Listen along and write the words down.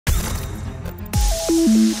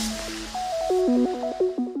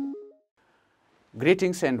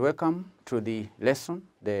Greetings and welcome to the lesson.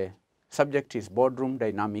 The subject is boardroom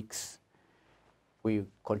dynamics. We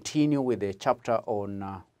continue with the chapter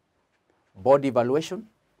on board evaluation.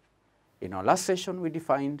 In our last session, we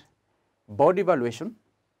defined board evaluation.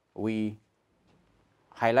 We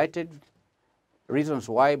highlighted reasons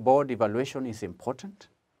why board evaluation is important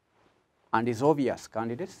and is obvious,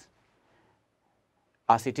 candidates,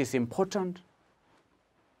 as it is important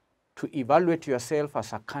to evaluate yourself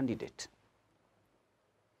as a candidate.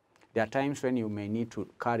 There are times when you may need to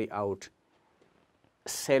carry out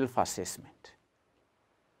self-assessment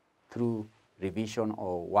through revision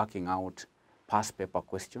or working out past paper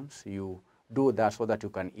questions. You do that so that you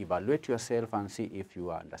can evaluate yourself and see if you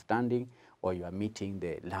are understanding or you are meeting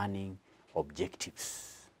the learning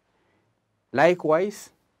objectives. Likewise,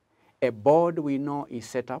 a board we know is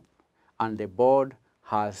set up and the board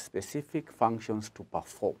has specific functions to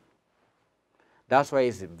perform. That's why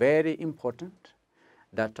it's very important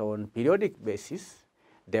that on periodic basis,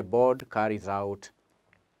 the board carries out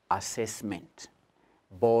assessment,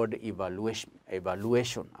 board evaluation,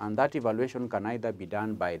 and that evaluation can either be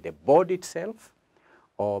done by the board itself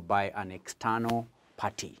or by an external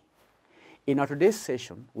party. In our today's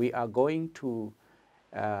session, we are going to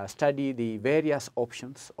study the various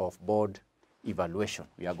options of board evaluation.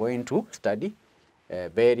 We are going to study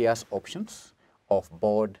various options of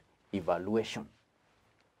board evaluation.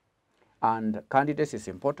 And candidates, it's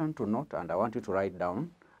important to note, and I want you to write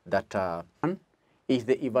down, that one is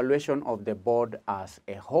the evaluation of the board as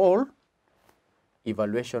a whole.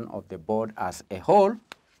 Evaluation of the board as a whole.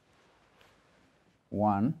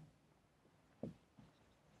 One,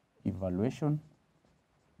 evaluation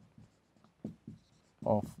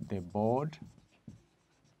of the board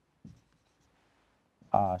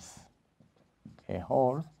as a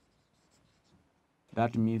whole.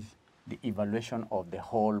 That means the evaluation of the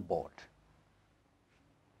whole board.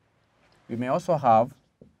 We may also have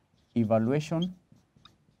evaluation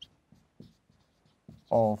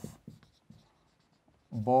of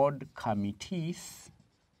board committees.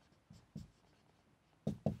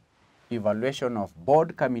 Evaluation of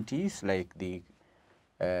board committees like the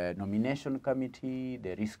nomination committee,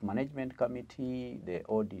 the risk management committee, the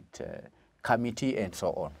audit committee, and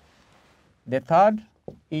so on. The third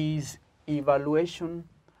is evaluation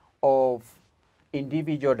of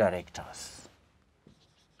individual directors.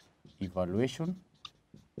 Evaluation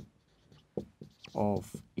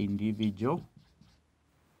of individual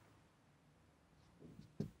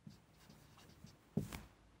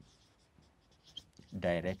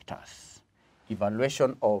directors.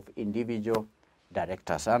 Evaluation of individual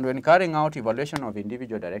directors. And when carrying out evaluation of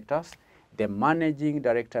individual directors, the managing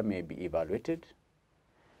director may be evaluated.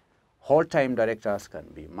 Whole-time directors can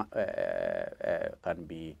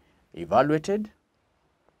be evaluated.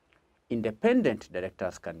 Independent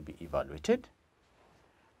directors can be evaluated.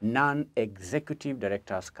 Non-executive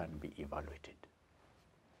directors can be evaluated.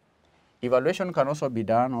 Evaluation can also be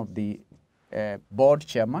done of the board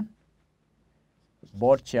chairman.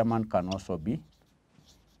 Board chairman can also be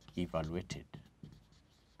evaluated.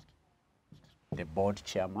 The board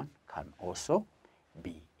chairman can also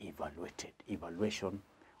be evaluated. Evaluation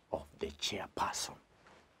of the chairperson.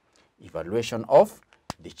 Evaluation of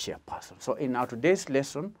the chairperson. So in our today's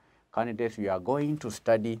lesson, candidates, we are going to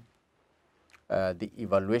study the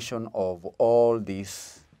evaluation of all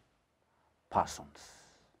these persons,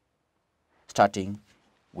 starting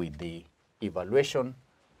with the evaluation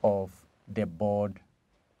of the board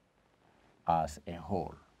as a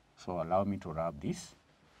whole. So allow me to wrap this.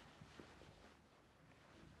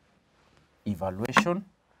 Evaluation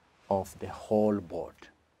of the whole board.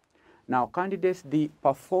 Now, candidates, the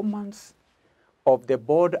performance of the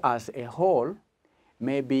board as a whole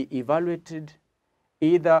may be evaluated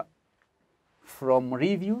either from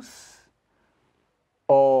reviews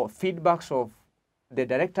or feedbacks of the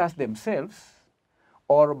directors themselves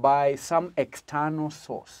or by some external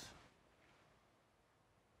source.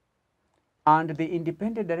 And the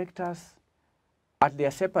independent directors at their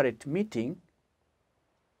separate meeting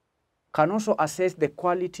can also assess the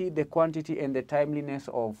quality, the quantity, and the timeliness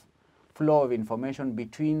of flow of information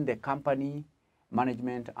between the company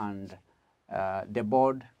management and the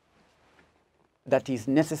board that is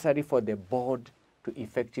necessary for the board to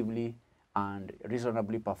effectively and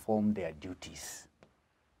reasonably perform their duties.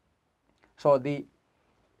 So the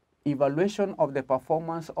evaluation of the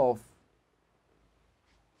performance of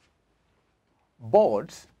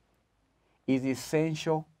boards is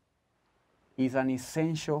an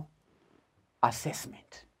essential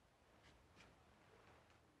assessment.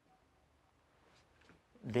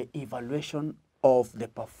 The evaluation of the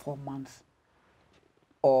performance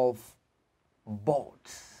of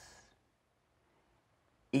boards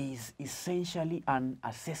is essentially an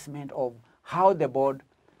assessment of how the board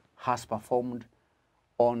has performed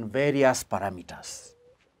on various parameters.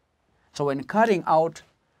 So when carrying out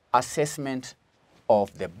assessment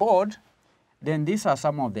of the board, then these are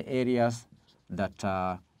some of the areas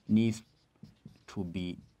that need to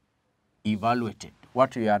be evaluated,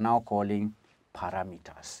 what we are now calling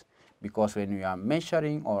parameters. Because when we are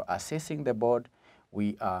measuring or assessing the board,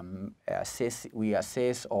 we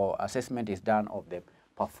assess or assessment is done of the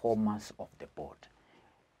performance of the board.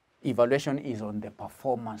 Evaluation is on the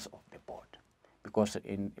performance of the board. Because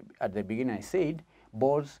at the beginning I said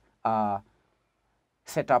boards are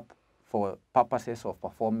set up for purposes of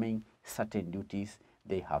performing certain duties.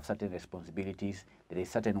 They have certain responsibilities. There is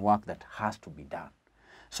certain work that has to be done.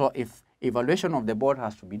 So if evaluation of the board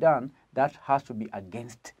has to be done, that has to be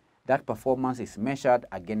against, that performance is measured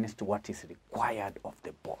against what is required of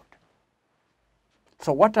the board.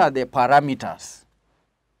 So what are the parameters?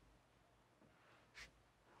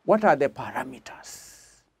 What are the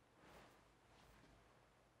parameters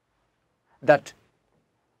that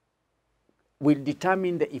will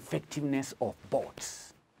determine the effectiveness of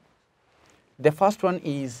boards? The first one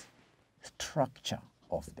is structure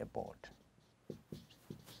of the board.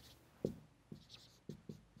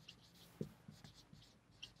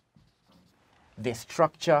 The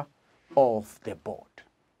structure of the board.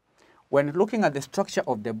 When looking at the structure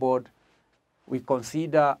of the board, we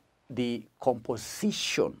consider the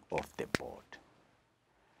composition of the board,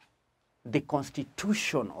 the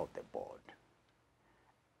constitution of the board,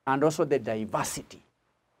 and also the diversity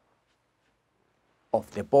of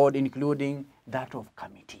the board, including that of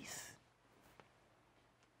committees.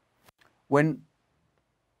 When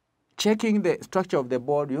checking the structure of the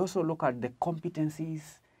board, we also look at the competencies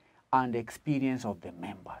and experience of the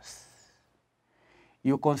members.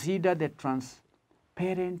 You consider the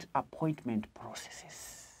transparent appointment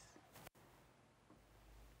processes.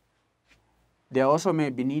 There also may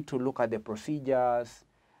be need to look at the procedures,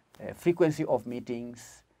 frequency of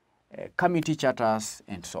meetings, committee charters,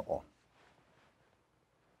 and so on.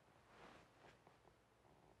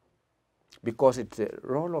 Because it's the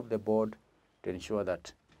role of the board to ensure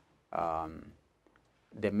that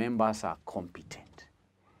the members are competent.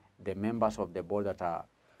 The members of the board that are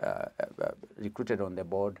recruited on the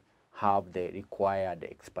board have the required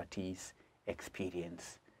expertise,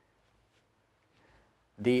 experience.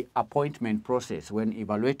 The appointment process, when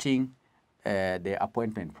evaluating the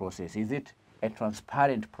appointment process, is it a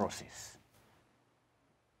transparent process?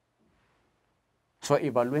 So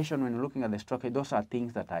evaluation, when looking at the structure, those are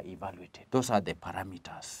things that are evaluated. Those are the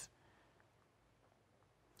parameters.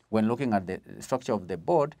 When looking at the structure of the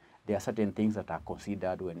board, there are certain things that are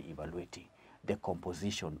considered when evaluating the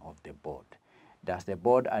composition of the board. Does the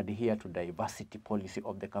board adhere to diversity policy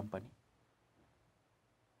of the company?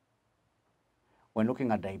 When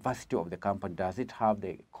looking at diversity of the company, does it have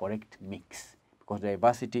the correct mix? Because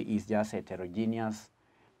diversity is just a heterogeneous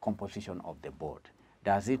composition of the board.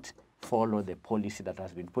 Does it follow the policy that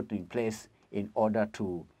has been put in place in order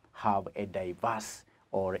to have a diverse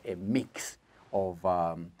or a mix of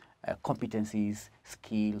competencies,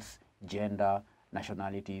 skills, gender,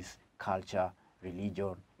 nationalities, culture,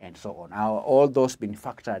 religion, and so on? Are all those been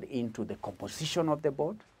factored into the composition of the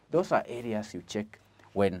board? Those are areas you check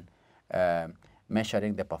when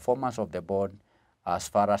measuring the performance of the board as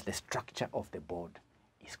far as the structure of the board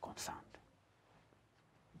is concerned.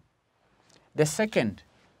 The second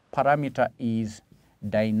parameter is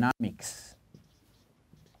dynamics.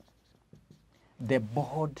 The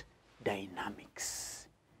board dynamics.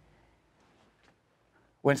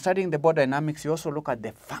 When studying the board dynamics, you also look at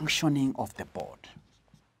the functioning of the board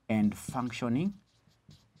and functioning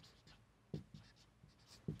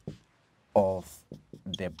of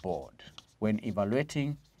the board. When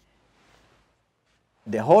evaluating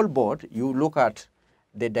the whole board, you look at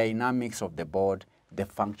the dynamics of the board, the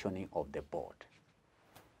functioning of the board.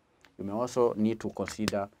 You may also need to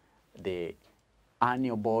consider the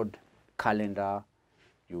annual board calendar.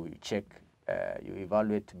 You check, you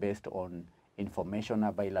evaluate based on information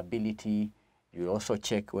availability. You also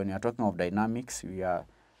check, when you're talking of dynamics,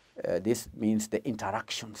 this means the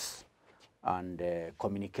interactions and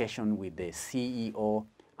communication with the CEO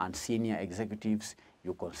and senior executives.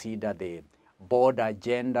 You consider the board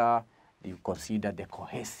agenda. You consider the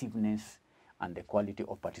cohesiveness and the quality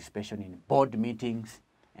of participation in board meetings,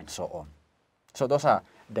 and so on. So those are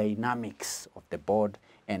dynamics of the board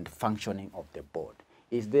and functioning of the board.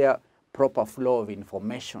 Is there proper flow of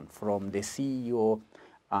information from the CEO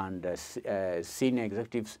and senior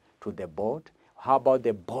executives to the board? How about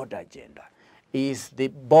the board agenda? Is the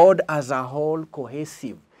board as a whole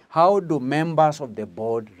cohesive? How do members of the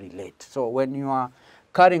board relate? So when you are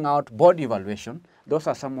carrying out board evaluation, those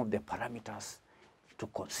are some of the parameters to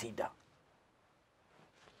consider.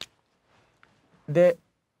 The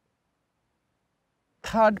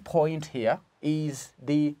third point here is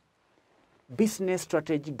the business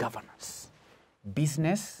strategy governance.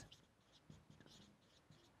 Business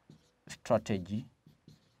strategy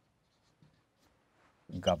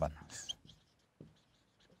governance.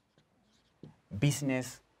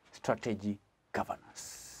 Business strategy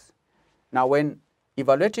governance. Now, when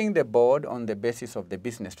evaluating the board on the basis of the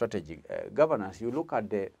business strategy governance, you look at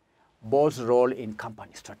the board's role in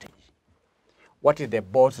company strategy. What is the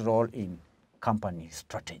board's role in company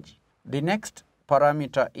strategy? The next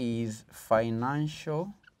parameter is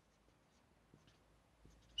financial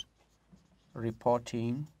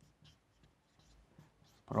reporting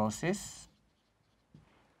process,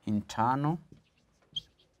 internal,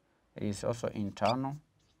 it is also internal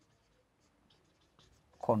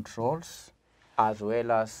controls, as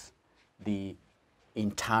well as the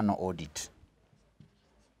internal audit.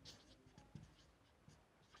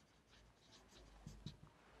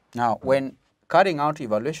 Now, when carrying out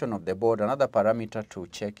evaluation of the board, another parameter to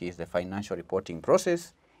check is the financial reporting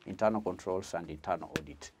process, internal controls, and internal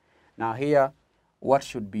audit. Now here, what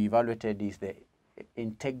should be evaluated is the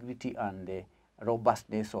integrity and the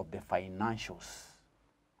robustness of the financials,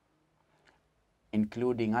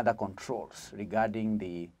 including other controls regarding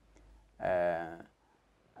the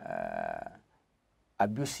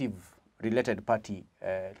abusive related party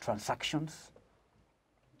transactions,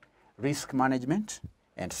 risk management,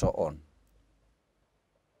 and so on.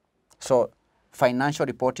 So financial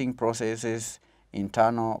reporting processes,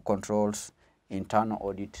 internal controls, internal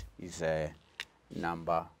audit is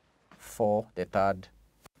number 4, the third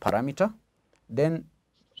parameter. Then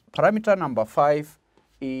parameter number 5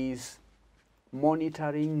 is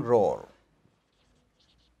monitoring role.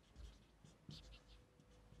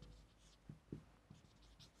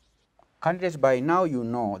 Candidates, by now you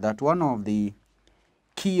know that one of the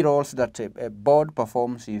key roles that a board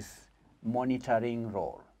performs is monitoring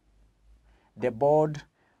role. The board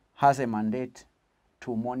has a mandate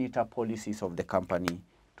to monitor policies of the company,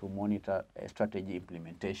 to monitor strategy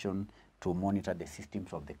implementation, to monitor the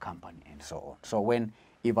systems of the company, and so on. So when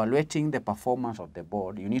evaluating the performance of the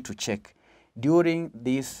board, you need to check during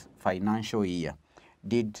this financial year,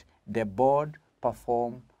 did the board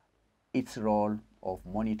perform its role of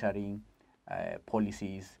monitoring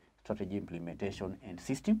policies, strategy implementation, and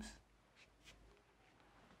systems?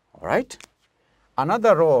 All right.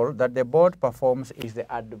 Another role that the board performs is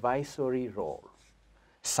the advisory role,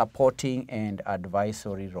 supporting and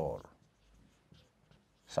advisory role.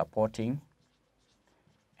 Supporting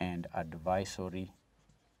and advisory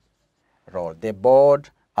role. The board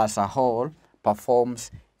as a whole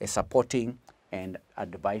performs a supporting and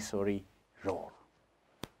advisory role.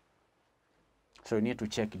 So you need to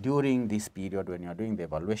check during this period when you are doing the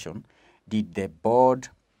evaluation, did the board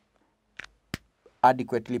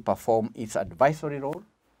adequately perform its advisory role?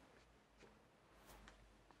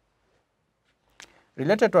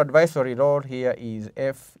 Related to advisory role here is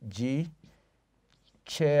FG,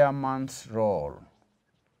 chairman's role.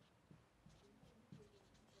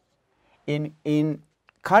 In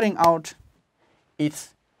carrying out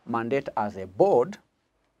its mandate as a board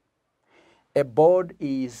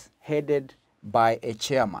is headed by a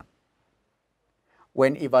chairman.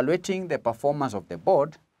 When evaluating the performance of the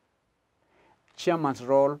board, chairman's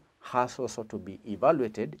role has also to be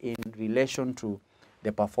evaluated in relation to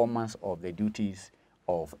the performance of the duties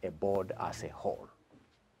of a board as a whole.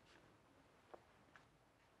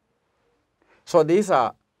 So these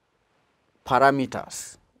are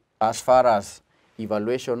parameters as far as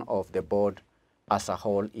evaluation of the board as a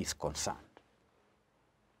whole is concerned.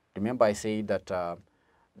 Remember I said that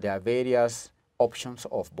there are various options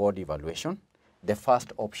of board evaluation. The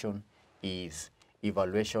first option is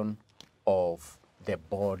evaluation of the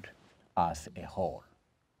board as a whole.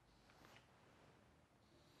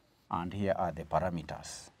 And here are the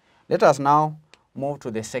parameters. Let us now move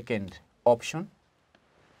to the second option.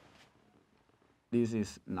 This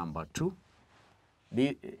is number 2.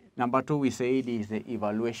 Number 2 we said is the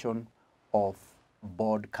evaluation of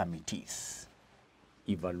board committees.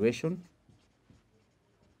 Evaluation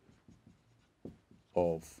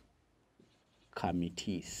of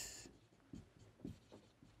committees.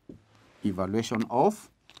 Evaluation of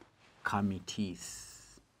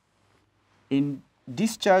committees. In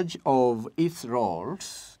discharge of its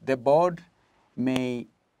roles, the board may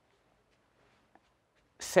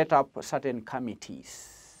set up certain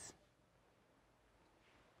committees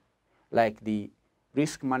like the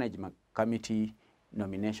Risk Management Committee,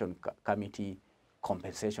 Nomination Committee,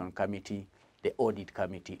 Compensation Committee, the Audit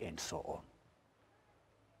Committee, and so on.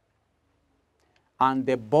 And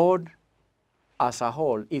the board as a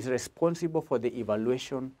whole is responsible for the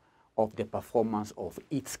evaluation of the performance of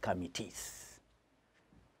its committees.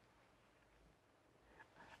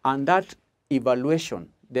 And that evaluation,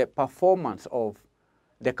 the performance of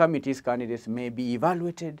the committee's candidates may be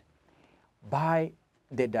evaluated by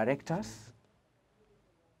the directors,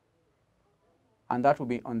 and that will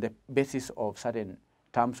be on the basis of certain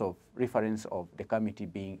terms of reference of the committee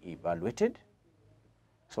being evaluated.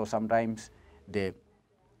 So sometimes the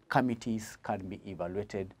committees can be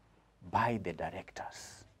evaluated by the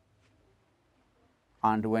directors.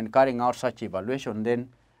 And when carrying out such evaluation, then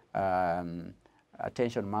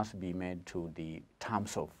attention must be made to the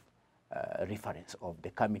terms of reference of the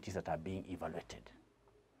committees that are being evaluated.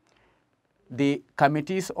 The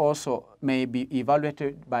committees also may be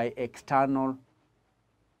evaluated by external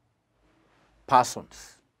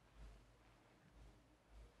persons.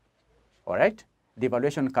 All right? The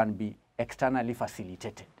evaluation can be externally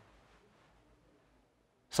facilitated.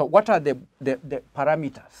 So what are the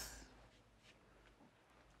parameters?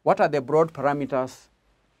 What are the broad parameters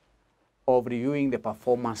of reviewing the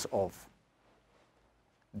performance of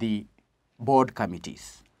the board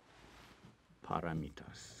committees?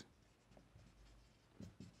 Parameters.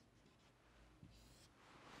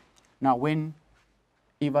 Now, when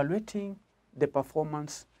evaluating the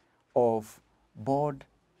performance of board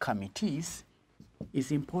committees, it's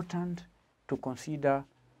important to consider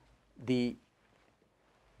the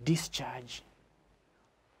discharge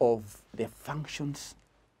of the functions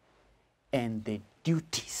and the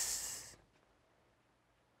duties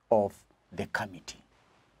of the committee.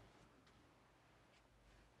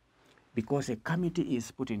 Because a committee is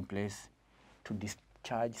put in place to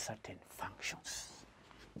discharge certain functions.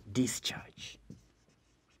 Discharge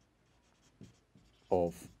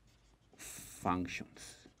of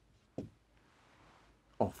functions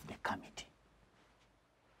of the committee.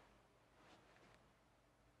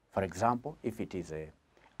 For example, if it is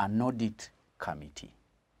an audit committee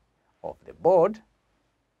of the board,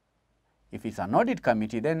 if it's an audit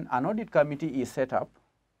committee, then an audit committee is set up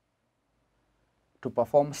to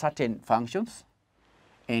perform certain functions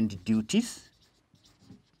and duties,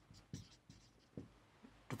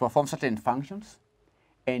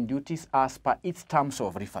 as per its terms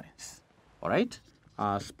of reference, all right?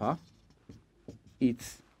 As per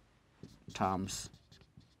its terms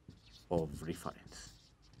of reference.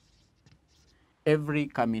 Every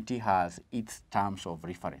committee has its terms of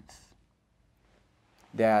reference.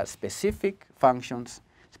 There are specific functions,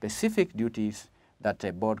 specific duties that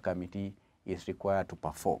a board committee is required to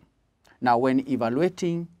perform. Now, when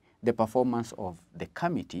evaluating the performance of the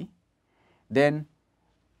committee, then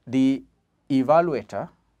the evaluator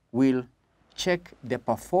will check the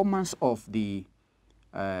performance of the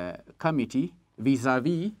committee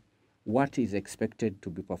vis-a-vis what is expected to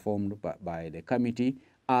be performed by the committee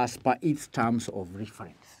as per its terms of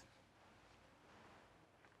reference.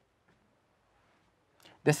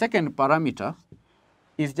 The second parameter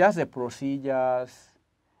is just the procedures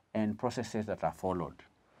and processes that are followed.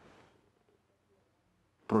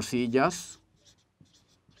 Procedures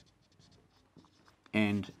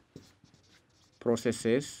and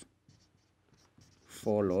processes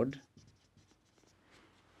followed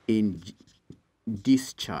in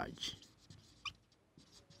discharge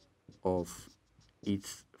of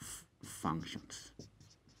its functions.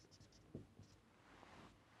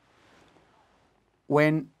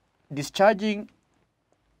 When discharging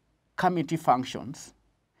committee functions,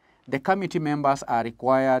 the committee members are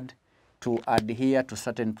required to adhere to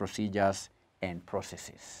certain procedures and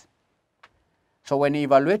processes. So when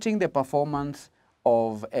evaluating the performance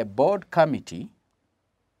of a board committee,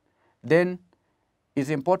 then it's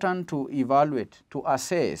important to evaluate, to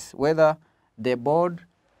assess whether the board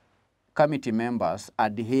committee members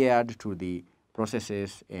adhered to the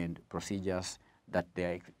processes and procedures that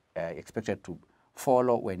they are expected to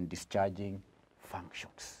follow when discharging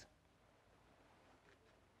functions.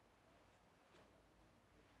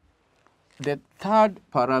 The third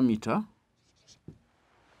parameter,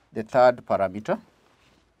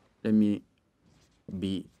 let me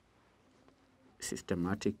be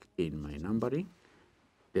systematic in my numbering.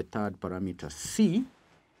 The third parameter, C,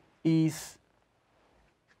 is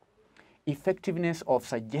effectiveness of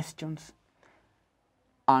suggestions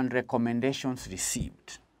and recommendations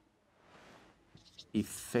received.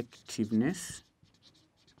 Effectiveness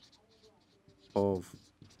of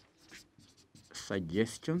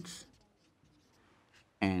suggestions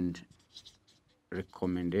and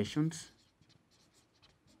recommendations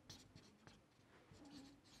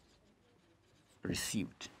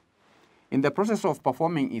received. In the process of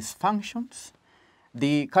performing its functions,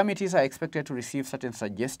 the committees are expected to receive certain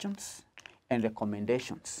suggestions and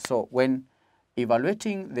recommendations. So when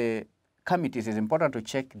evaluating the committees, it's important to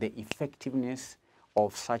check the effectiveness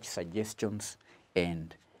of such suggestions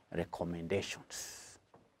and recommendations.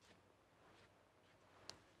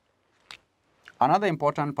 Another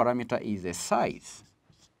important parameter is the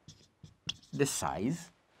size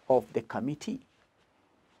of the committee,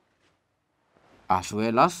 as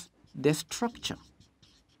well as the structure.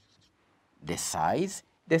 The size,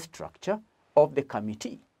 the structure of the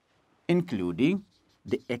committee, including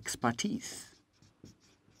the expertise.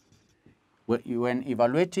 When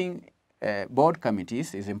evaluating board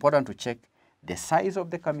committees, it's important to check the size of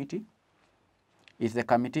the committee. Is the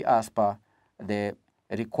committee as per the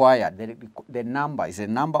required, the number, is the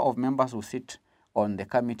number of members who sit on the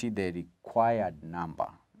committee the required number,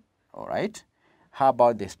 all right? How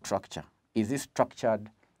about the structure? Is it structured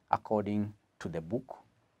according to the book?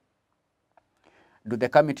 Do the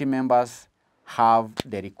committee members have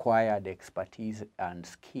the required expertise and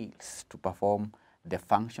skills to perform the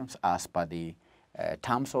functions as per the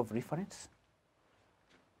terms of reference?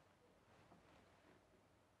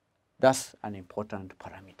 That's an important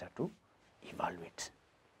parameter to evaluate.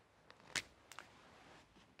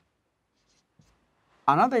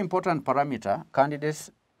 Another important parameter,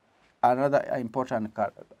 candidates, another important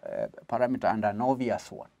parameter and an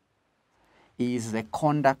obvious one is the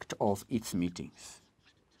conduct of its meetings.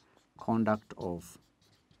 Conduct of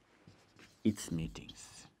its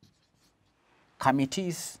meetings.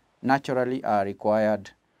 Committees naturally are required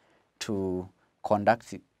to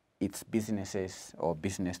conduct its businesses or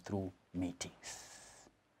business through meetings.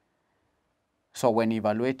 So when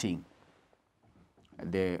evaluating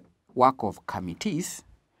the work of committees,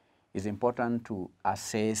 it's important to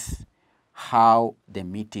assess how the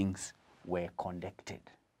meetings were conducted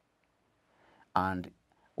and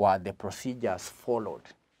were the procedures followed.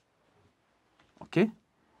 Okay?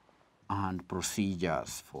 And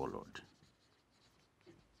procedures followed.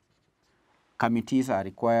 Committees are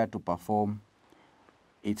required to perform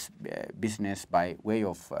its business by way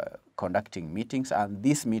of conducting meetings, and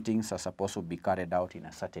these meetings are supposed to be carried out in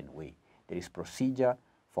a certain way. There is procedure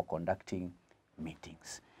for conducting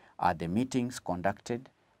meetings. Are the meetings conducted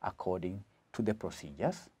according to the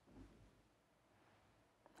procedures?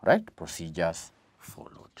 Right? Procedures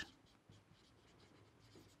followed.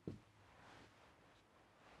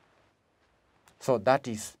 So that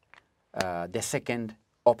is the second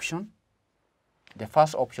option. The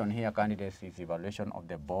first option here, candidates, is evaluation of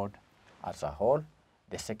the board as a whole.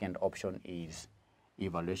 The second option is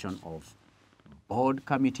evaluation of board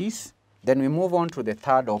committees. Then we move on to the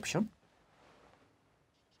third option,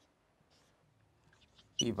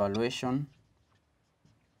 evaluation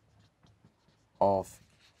of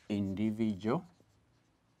individual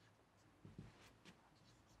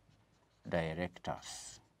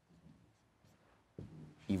directors.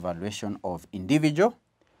 Evaluation of individual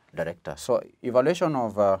directors. So evaluation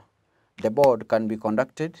of the board can be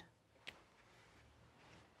conducted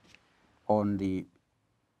on the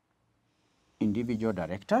individual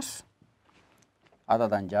directors other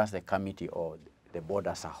than just the committee or the board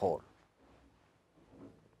as a whole.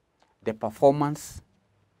 The performance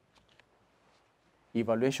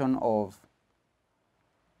evaluation of,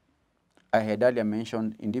 I had earlier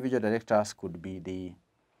mentioned, individual directors could be the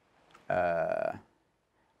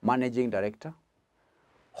managing director,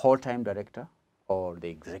 whole-time director, or the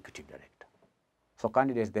executive director. So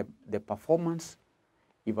candidates, the performance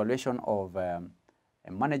evaluation of a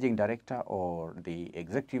managing director or the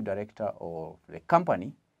executive director or the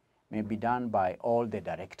company may be done by all the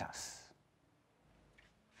directors.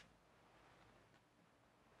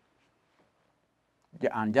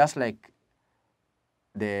 And just like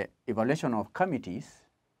the evaluation of committees,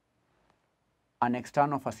 an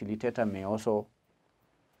external facilitator may also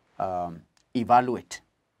evaluate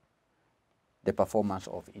the performance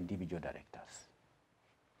of individual directors.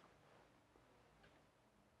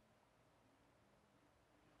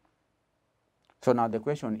 So now the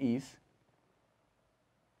question is,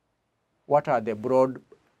 what are the broad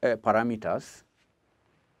parameters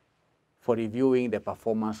for reviewing the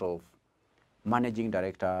performance of managing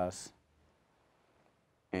directors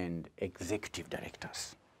and executive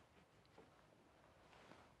directors?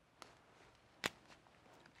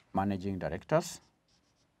 Managing directors,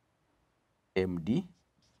 MD,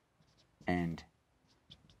 and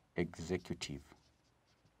executive.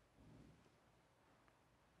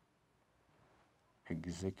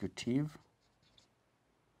 Executive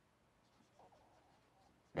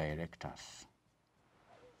directors.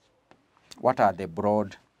 What are the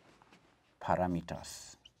broad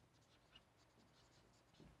parameters?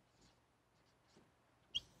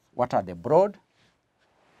 What are the broad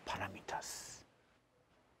parameters?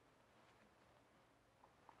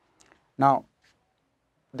 Now,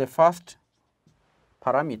 the first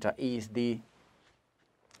parameter is the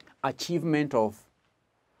achievement of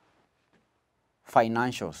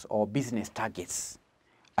financials or business targets.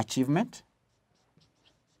 Achievement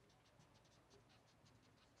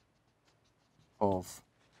of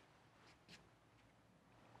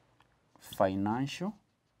financial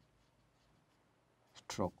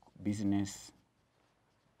stroke business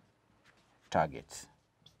targets.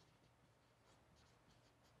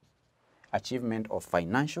 Achievement of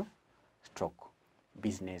financial stroke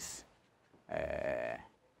business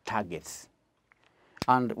targets.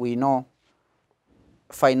 And we know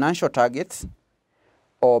financial targets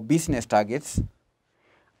or business targets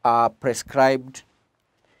are prescribed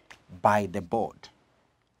by the board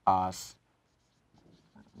as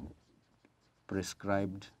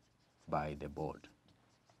prescribed by the board.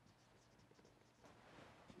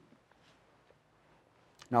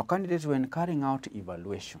 Now, candidates, when carrying out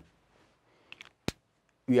evaluation,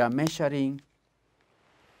 we are measuring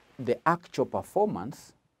the actual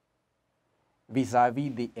performance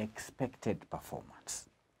vis-a-vis the expected performance.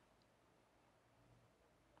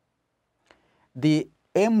 The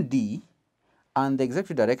MD and the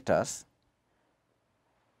executive directors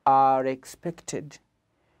are expected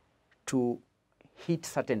to hit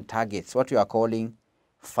certain targets, what we are calling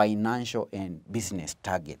financial and business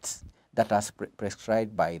targets that are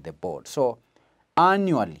prescribed by the board. So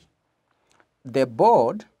annually, the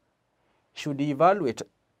board should evaluate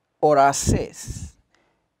or assess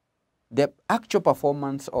the actual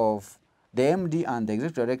performance of the MD and the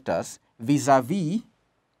executive directors vis-a-vis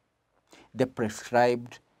the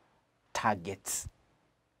prescribed targets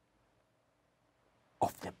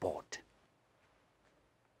of the board.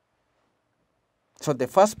 So the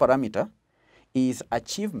first parameter is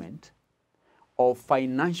achievement of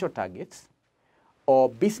financial targets or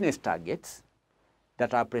business targets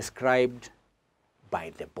that are prescribed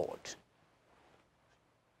by the board.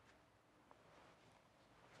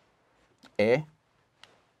 A,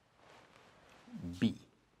 B.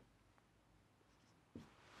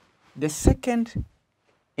 The second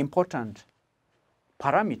important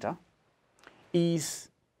parameter is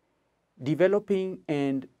developing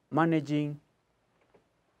and managing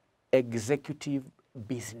executive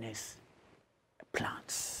business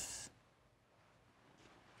plans.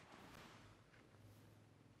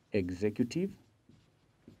 Executive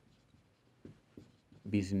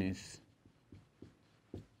business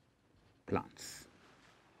plans.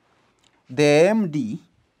 The MD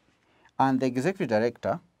and the executive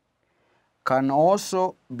director can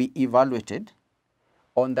also be evaluated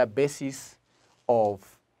on the basis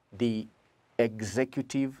of the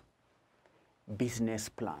executive business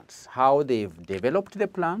plans, how they've developed the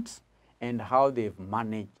plans and how they've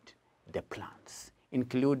managed the plans,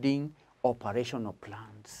 including operational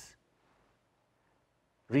plans,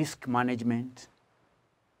 risk management,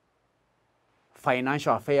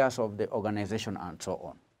 financial affairs of the organization, and so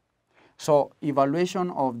on. So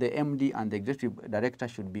evaluation of the MD and the executive director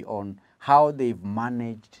should be on how they've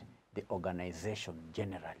managed the organization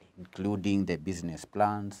generally, including the business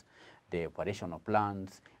plans, the operational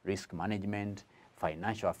plans, risk management,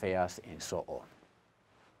 financial affairs, and so on.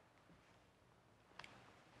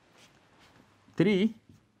 3,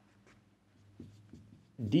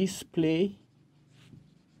 display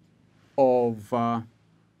of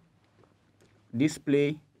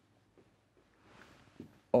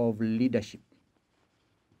leadership.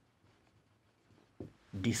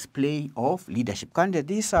 Display of leadership.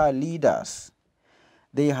 These are leaders.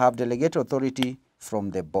 They have delegated authority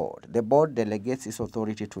from the board. The board delegates its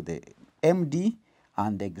authority to the MD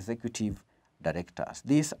and the executive directors.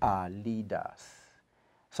 These are leaders.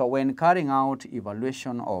 So when carrying out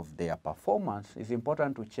evaluation of their performance, it's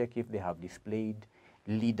important to check if they have displayed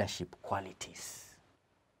leadership qualities.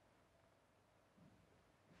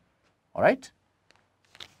 All right?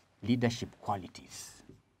 Leadership qualities.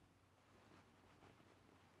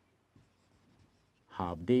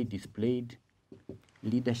 Have they displayed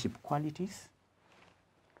leadership qualities?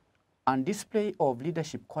 And display of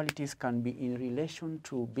leadership qualities can be in relation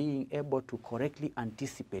to being able to correctly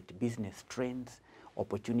anticipate business trends,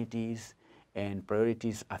 opportunities, and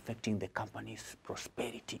priorities affecting the company's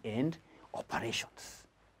prosperity and operations.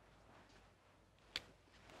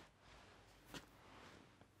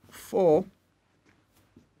 4,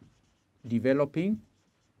 developing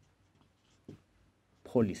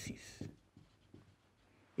policies.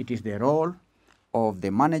 it is the role of the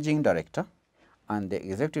managing director and the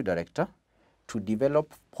executive director to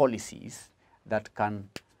develop policies that can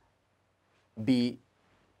be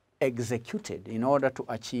executed in order to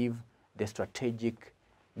achieve the strategic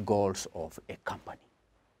goals of a company.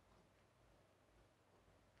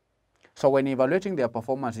 So when evaluating their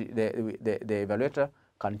performance, the evaluator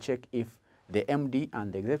can check if the MD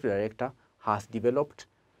and the executive director has developed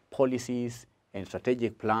policies and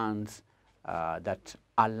strategic plans that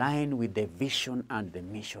align with the vision and the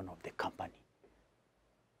mission of the company.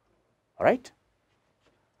 All right?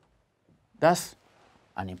 That's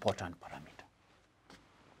an important parameter.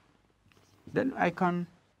 Then I can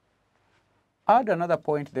add another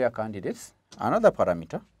point there, candidates, another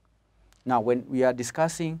parameter. Now, when we are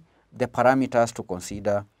discussing the parameters to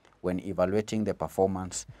consider when evaluating the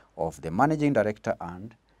performance of the managing director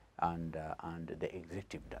and the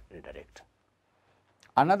executive director.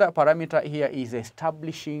 Another parameter here is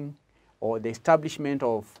establishing or the establishment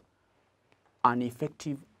of an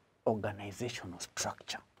effective organizational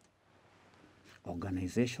structure.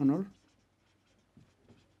 Organizational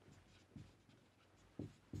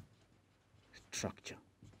structure.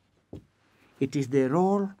 It is the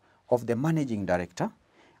role of the managing director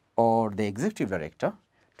or the executive director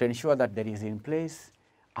to ensure that there is in place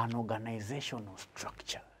an organizational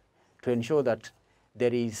structure, to ensure that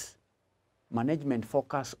there is management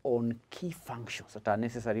focus on key functions that are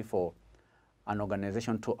necessary for an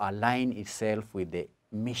organization to align itself with the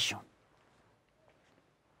mission.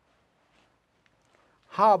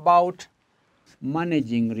 How about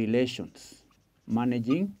managing relations?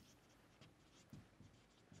 Managing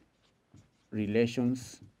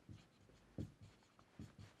relations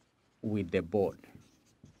with the board.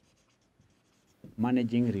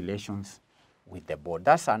 Managing relations with the board.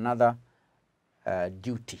 That's another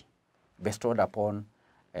duty bestowed upon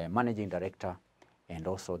a managing director and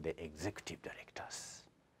also the executive directors.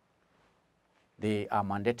 They are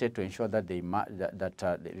mandated to ensure that the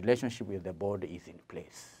relationship with the board is in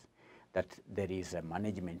place, that there is a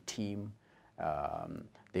management team.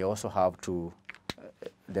 They also have to,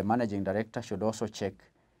 the managing director should also check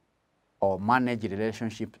or manage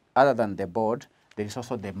relationship other than the board. There is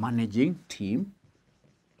also the managing team,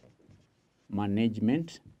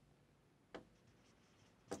 management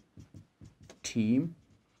team.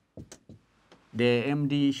 The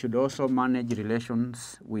MD should also manage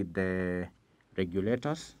relations with the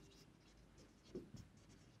regulators.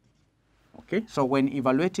 Okay, so when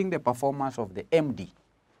evaluating the performance of the MD,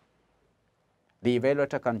 the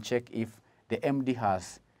evaluator can check if the MD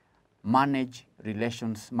has managed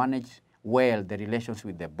well the relations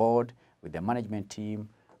with the board, with the management team,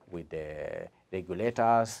 with the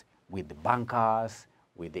regulators, with the bankers,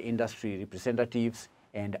 with the industry representatives,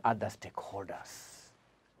 and other stakeholders.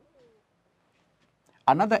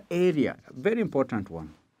 Another area, very important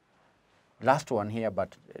one, last one here,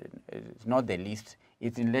 but it's not the least,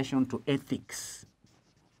 is in relation to ethics.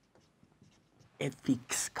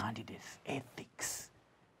 Ethics, candidates, ethics.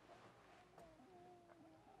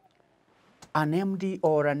 An MD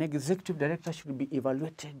or an executive director should be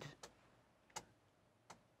evaluated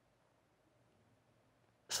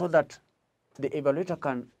so that the evaluator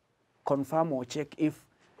can confirm or check if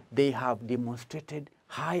they have demonstrated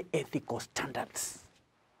high ethical standards.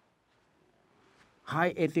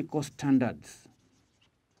 High ethical standards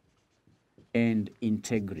and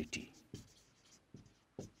integrity.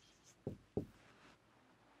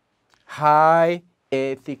 High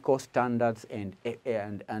ethical standards and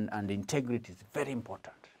integrity is very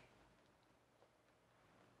important.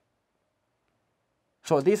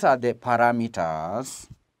 So these are the parameters,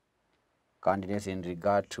 candidates, in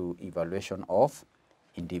regard to evaluation of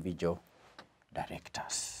individual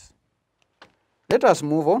directors. Let us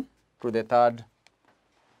move on to the third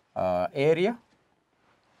area.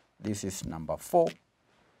 This is number 4.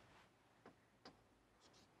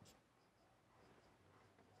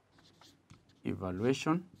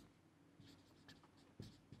 Evaluation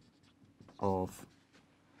of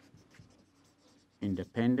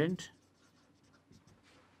independent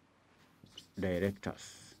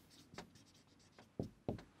directors.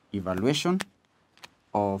 Evaluation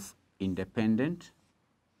of independent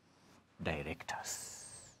directors.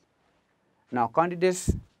 Now,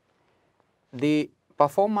 candidates, the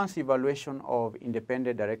performance evaluation of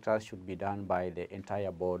independent directors should be done by the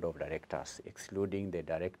entire board of directors, excluding the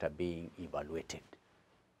director being evaluated.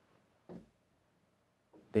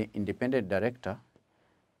 The independent director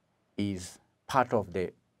is part of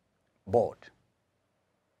the board.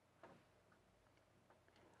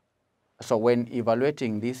 So when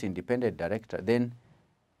evaluating this independent director, then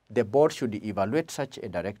the board should evaluate such a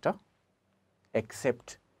director,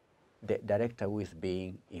 except the director who is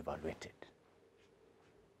being evaluated.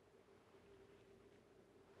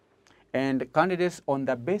 And candidates, on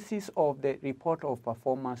the basis of the report of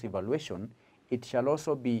performance evaluation, it shall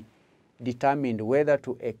also be determined whether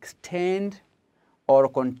to extend or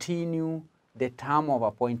continue the term of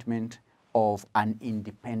appointment of an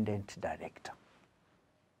independent director.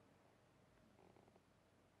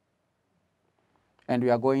 And we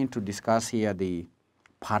are going to discuss here the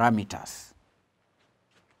parameters.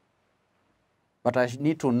 But I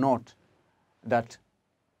need to note that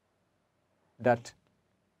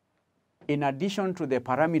in addition to the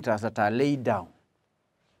parameters that are laid down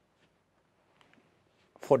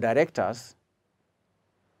for directors,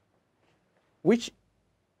 which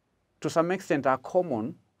to some extent are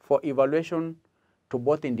common for evaluation to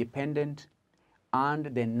both independent and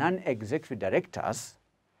the non-executive directors,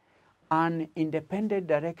 an independent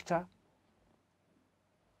director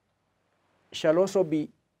shall also be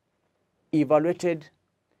evaluated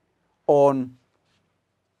on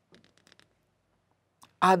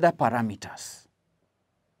other parameters,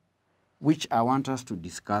 which I want us to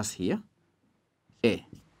discuss here. A.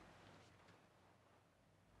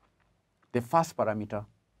 The first parameter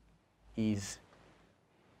is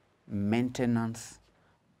maintenance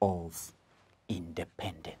of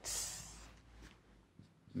independence.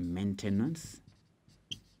 Maintenance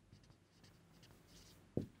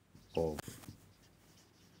of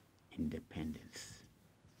independence.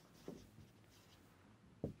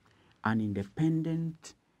 An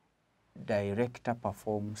independent director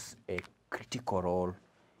performs a critical role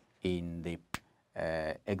in the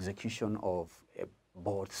execution of a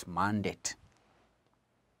board's mandate.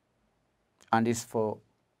 And it's for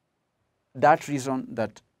that reason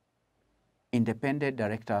that independent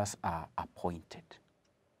directors are appointed.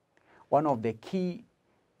 One of the key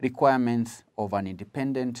requirements of an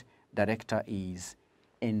independent director is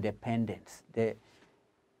independence. The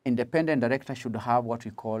independent director should have what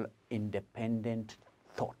we call independent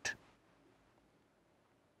thought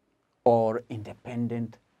or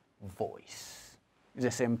independent voice. It's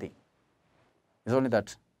the same thing. It's only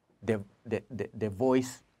that the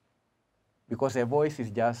voice, because a voice is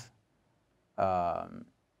just a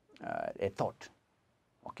thought,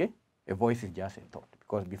 okay? A voice is just a thought,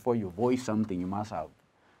 because before you voice something, you must have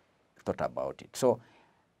thought about it. So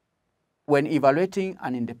when evaluating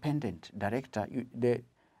an independent director, the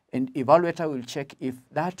evaluator will check if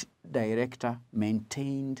that director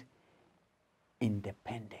maintained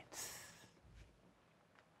independence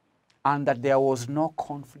and that there was no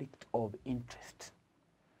conflict of interest.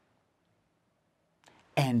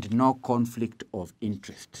 And no conflict of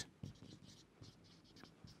interest.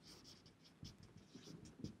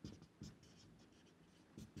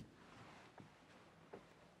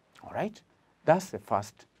 All right? That's the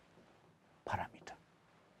first parameter.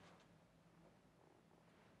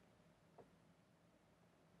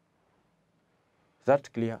 Is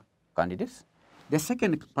that clear, candidates? The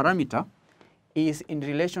second parameter is in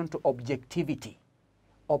relation to objectivity.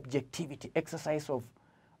 Objectivity, exercise of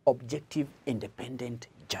objective independent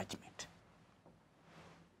judgment.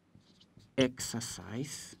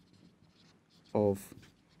 Exercise of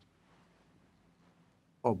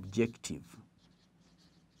objective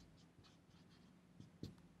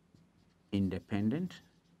independent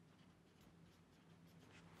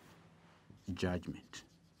judgment.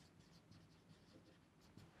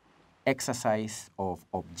 Exercise of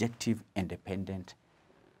objective independent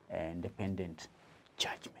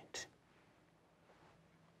judgment.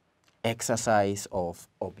 Exercise of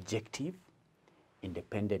objective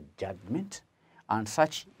independent judgment, and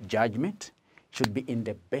such judgment should be in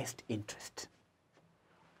the best interest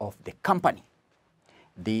of the company.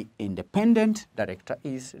 The independent director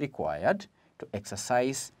is required to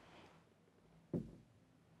exercise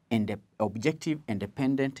objective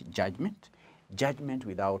independent judgment, judgment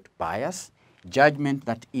without bias, judgment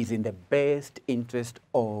that is in the best interest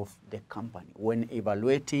of the company. When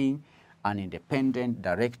evaluating an independent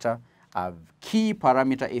director, a key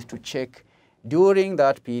parameter is to check during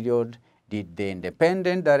that period, did the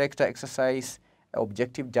independent director exercise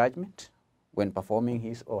objective judgment when performing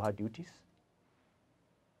his or her duties?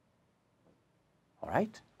 All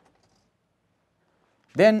right?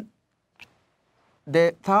 Then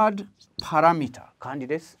the third parameter,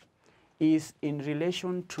 candidates, is in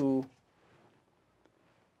relation to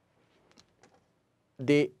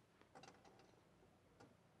the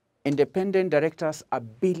independent director's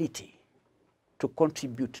ability to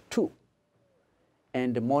contribute to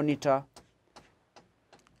and monitor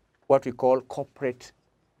what we call corporate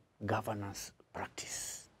governance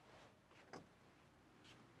practice.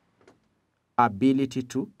 Ability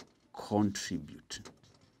to contribute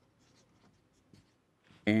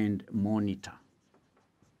and monitor.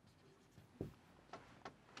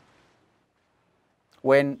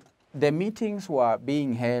 When the meetings were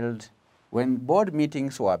being held, when board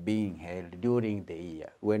meetings were being held during the year,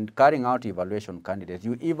 when carrying out evaluation candidates,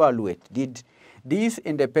 you evaluate, did this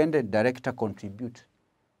independent director contribute?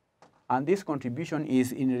 And this contribution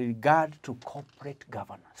is in regard to corporate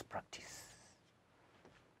governance practice.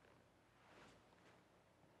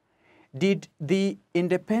 Did the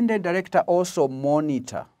independent director also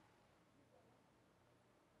monitor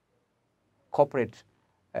corporate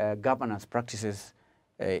governance practices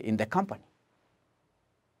in the company?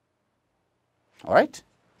 All right?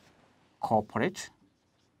 Corporate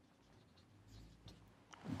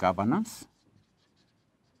governance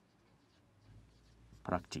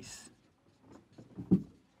practice.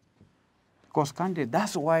 Because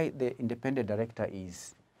that's why the independent director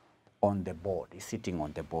is on the board, is sitting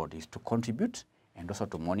on the board, is to contribute and also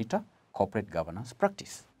to monitor corporate governance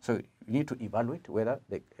practice. So you need to evaluate whether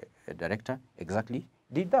the director exactly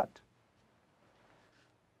did that.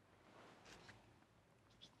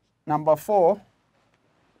 Number 4,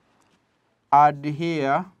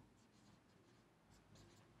 adhere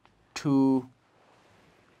to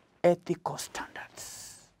ethical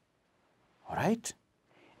standards. All right?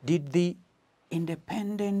 Did the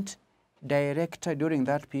independent director during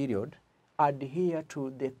that period adhere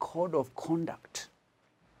to the code of conduct?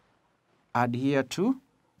 Adhere to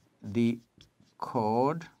the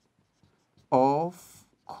code of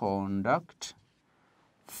conduct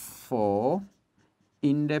for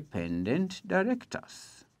independent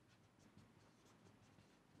directors.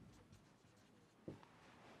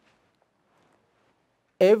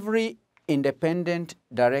 Every independent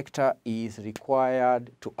director is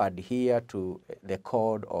required to adhere to the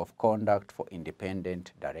code of conduct for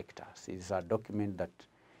independent directors. It's a document that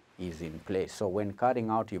is in place. So when carrying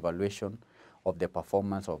out evaluation of the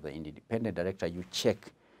performance of the independent director, you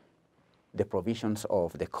check the provisions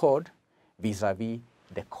of the code vis-a-vis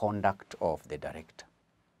the conduct of the director.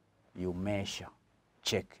 You measure,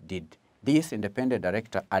 check, did this independent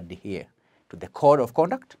director adhere to the code of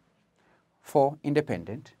conduct for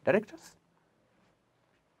independent directors?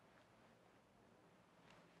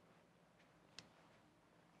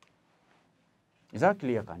 Is that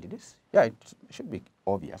clear, candidates? Yeah, it should be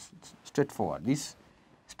obvious. It's straightforward. This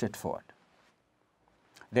straightforward.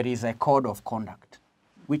 There is a code of conduct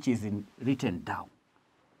which is written down.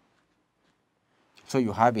 So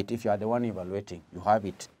you have it, if you are the one evaluating, you have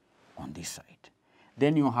it on this side.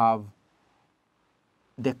 Then you have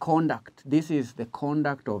the conduct. This is the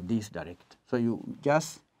conduct of this director. So you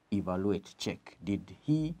just evaluate, check, did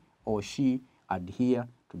he or she adhere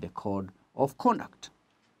to the code of conduct?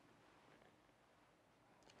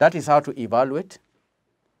 That is how to evaluate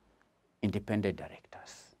independent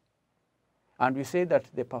directors. And we say that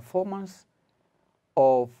the performance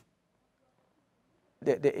of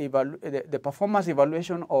the performance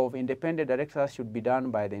evaluation of independent directors should be done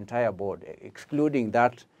by the entire board, excluding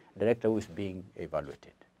that director who is being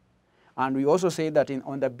evaluated. And we also say that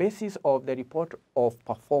on the basis of the report of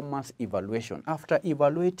performance evaluation, after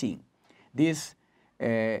evaluating this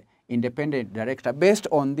independent director based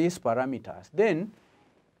on these parameters, then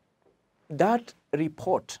that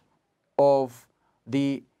report of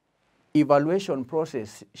the evaluation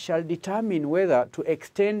process shall determine whether to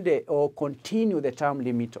extend or continue the term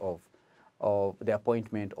limit of the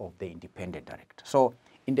appointment of the independent director. So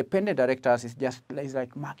independent directors is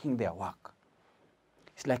like marking their work.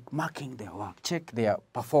 It's like marking their work. Check their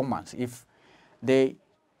performance. If they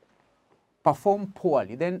perform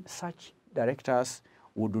poorly, then such directors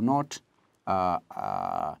would not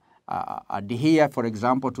adhere, for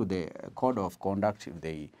example, to the code of conduct. If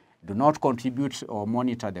they do not contribute or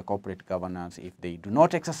monitor the corporate governance, if they do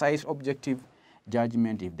not exercise objective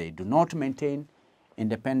judgment, if they do not maintain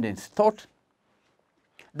independent thought,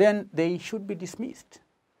 then they should be dismissed.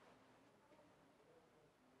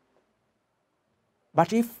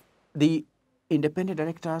 But if the independent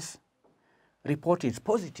director's report is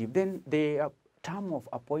positive, then the term of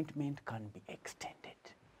appointment can be extended.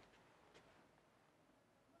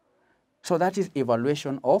 So that is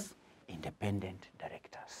evaluation of independent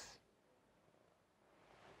directors.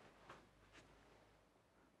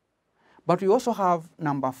 But we also have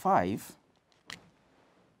number 5.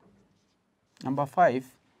 Number 5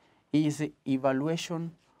 is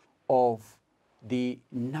evaluation of the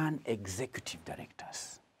non-executive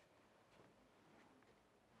directors.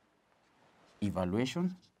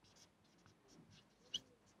 Evaluation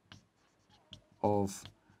of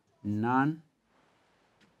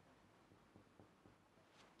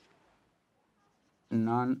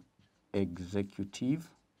non-executive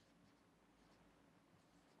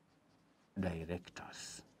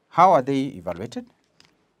directors. How are they evaluated?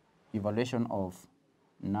 Evaluation of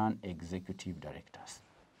non-executive directors.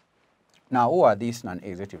 Now, who are these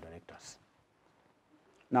non-executive directors?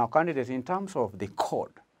 Now, candidates, in terms of the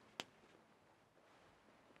code,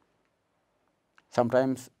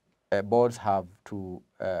 sometimes boards have to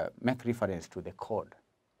make reference to the code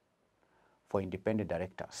for independent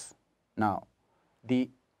directors. Now, the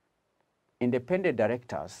independent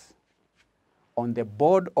directors on the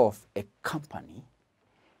board of a company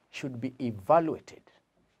should be evaluated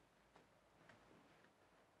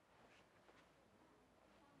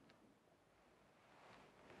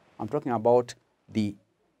I'm talking about the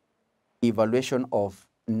evaluation of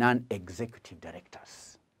non-executive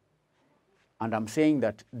directors. And I'm saying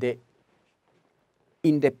that the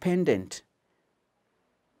independent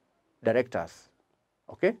directors,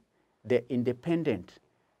 okay? The independent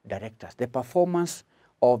directors, the performance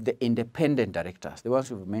of the independent directors, the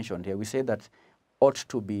ones we've mentioned here, we say that ought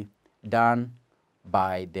to be done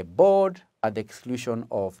by the board at the exclusion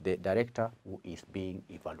of the director who is being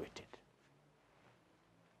evaluated.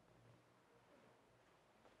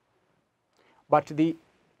 But the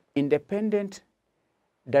independent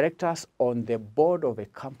directors on the board of a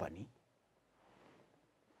company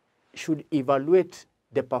should evaluate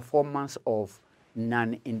the performance of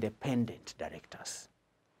non-independent directors.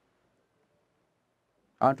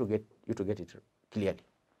 I want to get you to get it clearly.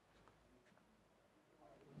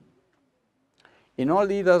 In all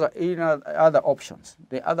these other options,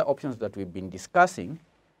 the other options that we've been discussing,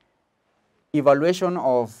 evaluation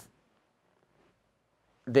of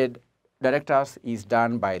the directors is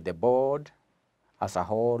done by the board as a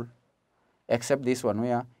whole, except this one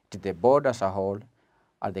where it is the board as a whole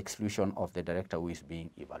at the exclusion of the director who is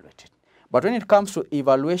being evaluated. But when it comes to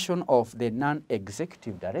evaluation of the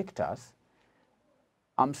non-executive directors,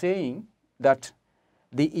 I'm saying that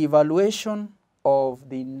the evaluation of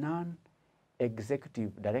the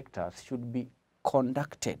non-executive directors should be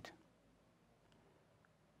conducted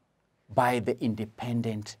by the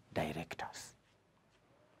independent directors.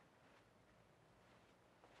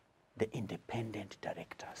 The independent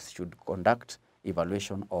directors should conduct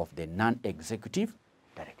evaluation of the non-executive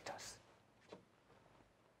directors.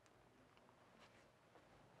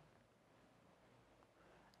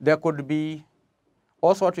 There could be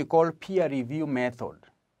also what we call peer review method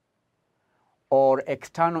or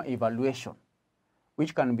external evaluation,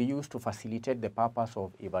 which can be used to facilitate the purpose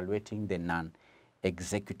of evaluating the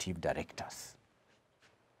non-executive directors.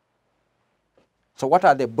 So what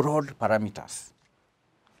are the broad parameters?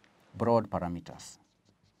 Broad parameters.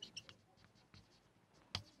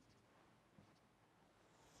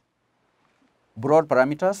 Broad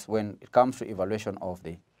parameters when it comes to evaluation of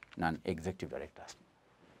the non-executive directors.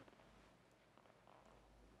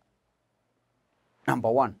 Number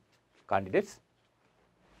one, candidates.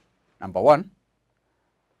 Number one,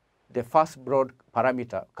 the first broad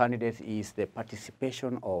parameter, candidates, is the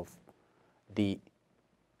participation of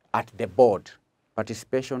at the board.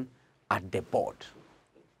 Participation at the board.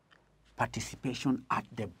 Participation at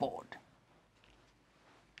the board.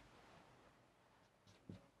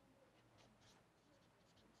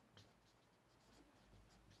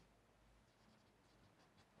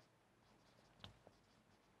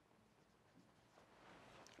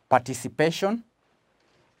 Participation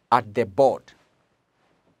at the board.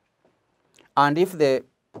 And if the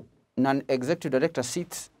non-executive director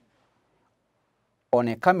sits on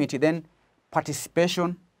a committee, then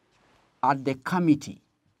participation at the committee.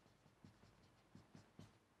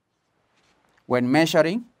 When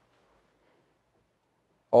measuring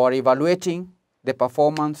or evaluating the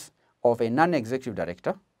performance of a non-executive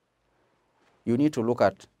director, you need to look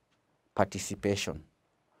at participation.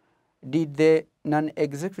 Did the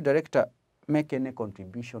non-executive director make any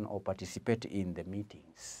contribution or participate in the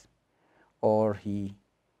meetings, or he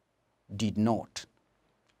did not?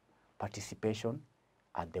 Participation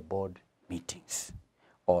at the board meetings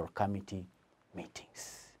or committee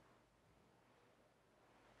meetings.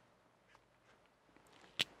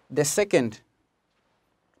 The second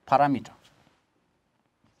parameter,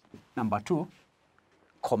 number two,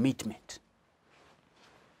 commitment.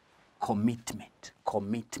 Commitment,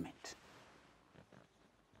 commitment.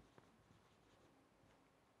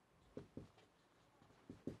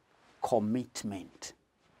 Commitment,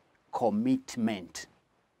 commitment.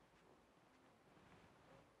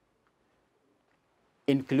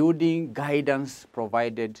 Including guidance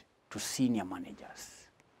provided to senior managers.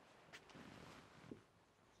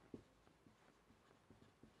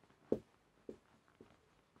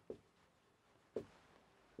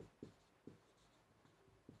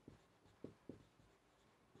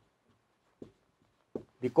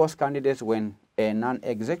 because candidates, when a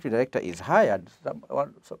non-executive director is hired,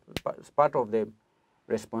 part of the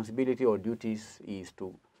responsibility or duties is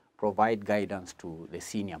to provide guidance to the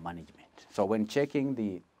senior management. So when checking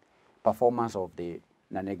the performance of the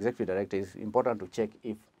non-executive director, it's important to check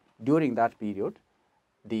if during that period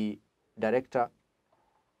the director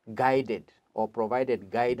guided or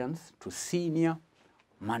provided guidance to senior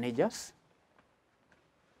managers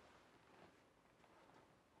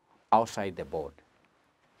outside the board.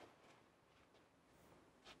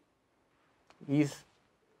 His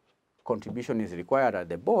contribution is required at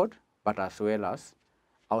the board, but as well as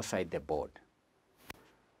outside the board,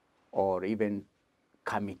 or even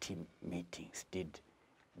committee meetings. Did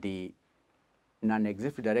the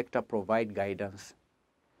non-executive director provide guidance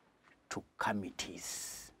to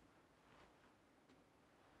committees?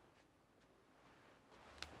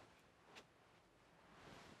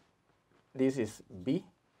 This is B.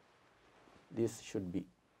 This should be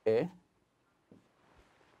A.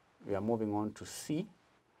 We are moving on to C.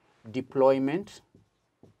 Deployment.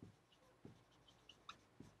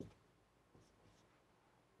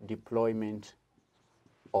 Deployment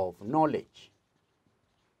of knowledge.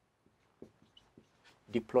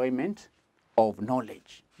 Deployment of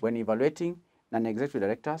knowledge. When evaluating non-executive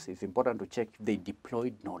directors, it's important to check if they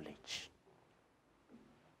deployed knowledge.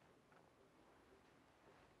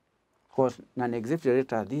 Because non-executive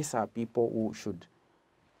directors, these are people who should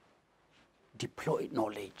deploy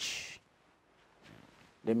knowledge.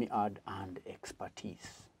 Let me add, and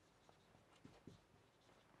expertise.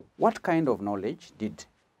 What kind of knowledge did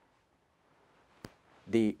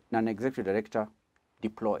the non-executive director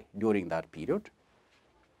deploy during that period?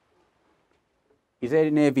 Is there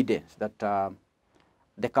any evidence that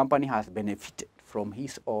the company has benefited from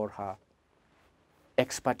his or her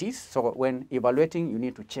expertise? So when evaluating, you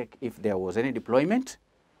need to check if there was any deployment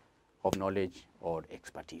of knowledge or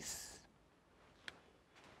expertise.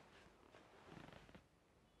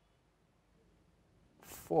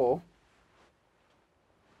 For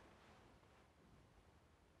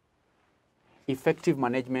effective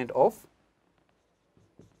management of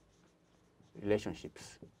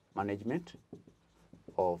relationships. Management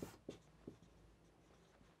of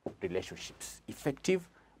relationships. Effective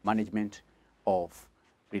management of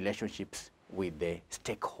relationships with the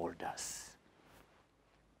stakeholders.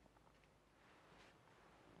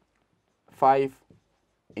 5,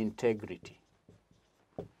 integrity.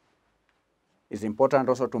 It's important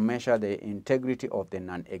also to measure the integrity of the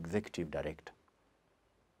non-executive director.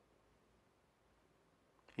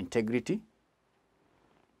 Integrity,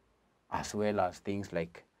 as well as things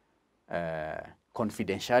like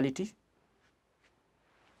confidentiality,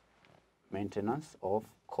 maintenance of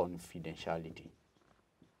confidentiality.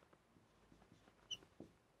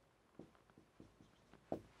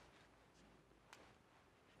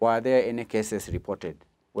 Were there any cases reported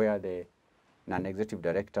where the non-executive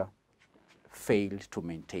director failed to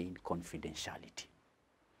maintain confidentiality?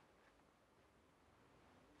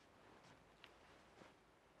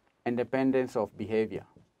 Independence of behavior.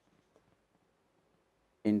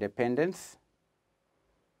 Independence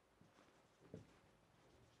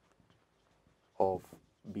of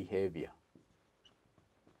behavior.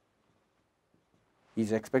 He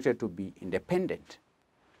is expected to be independent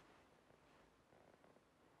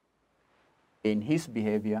in his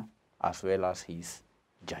behavior as well as his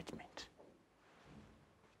judgment.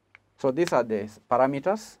 So these are the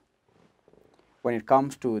parameters when it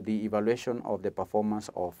comes to the evaluation of the performance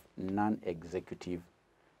of non-executive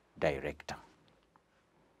director.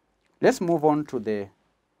 Let's move on to the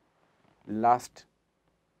last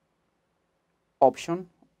option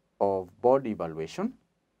of board evaluation.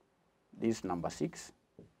 This is number 6,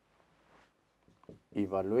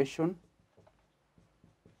 evaluation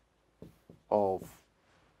of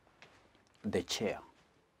the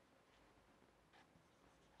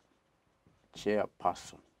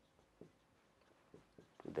chairperson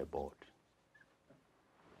to the board.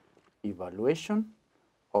 Evaluation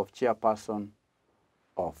of chairperson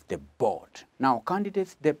of the board. Now,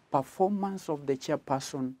 candidates, the performance of the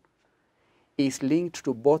chairperson is linked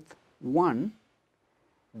to both, one,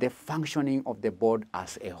 the functioning of the board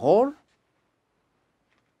as a whole,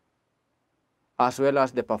 as well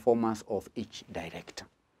as the performance of each director.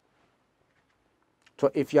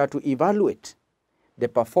 So if you are to evaluate the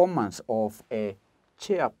performance of a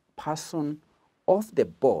chairperson of the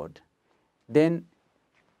board, then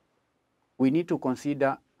we need to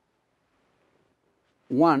consider,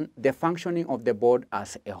 one, the functioning of the board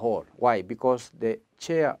as a whole. Why? Because the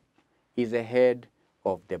chair is the head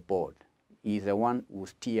of the board. He is the one who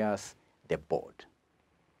steers the board.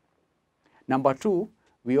 Number 2,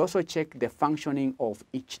 we also check the functioning of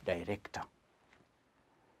each director,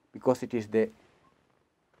 because it is the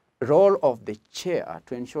role of the chair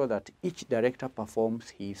to ensure that each director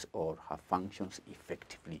performs his or her functions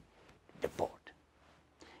effectively to the board.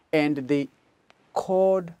 And the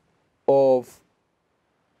code of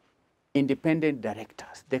independent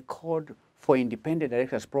directors, the code for independent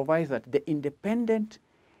directors provides that the independent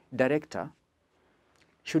director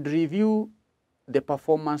should review the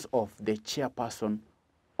performance of the chairperson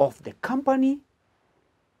of the company,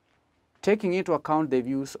 taking into account the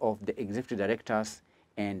views of the executive directors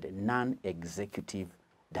and non-executive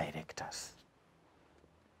directors.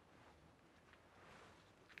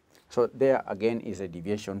 So there again is a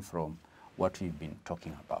deviation from what we've been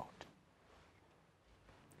talking about.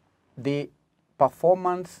 The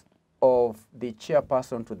performance of the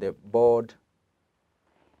chairperson to the board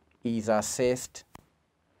is assessed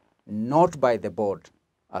not by the board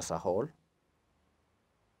as a whole,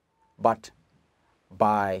 but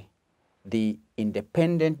by the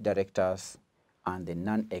independent directors and the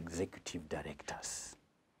non-executive directors.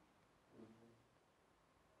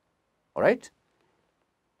 All right?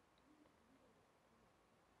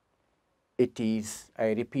 It is,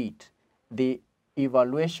 I repeat, the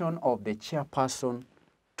evaluation of the chairperson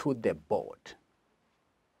to the board.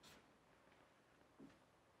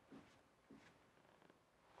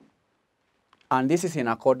 And this is in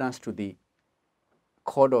accordance to the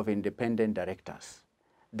Code of Independent Directors.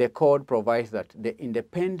 The code provides that the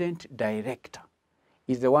independent director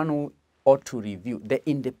is the one who ought to review, the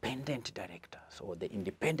independent director. So the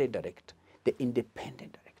independent director,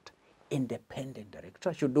 independent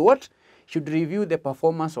director should do what? Should review the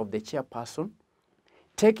performance of the chairperson,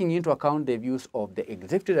 taking into account the views of the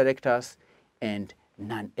executive directors and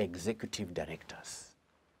non-executive directors.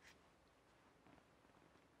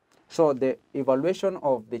 So the evaluation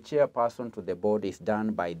of the chairperson to the board is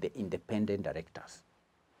done by the independent directors.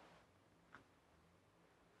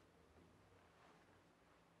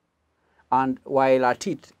 And while at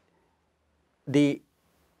it, the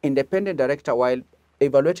independent director, while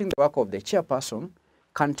evaluating the work of the chairperson,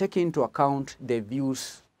 can take into account the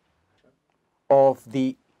views of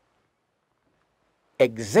the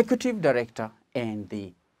executive director and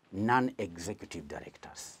the non-executive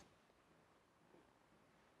directors.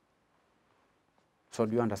 So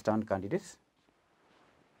do you understand, candidates?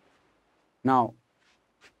 Now,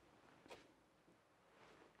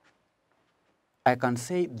 I can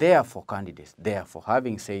say therefore, candidates, therefore,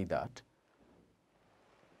 having said that,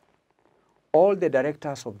 all the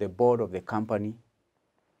directors of the board of the company,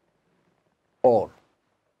 all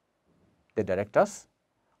the directors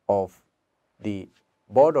of the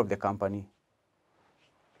board of the company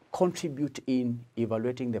contribute in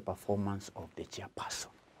evaluating the performance of the chairperson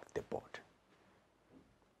of the board.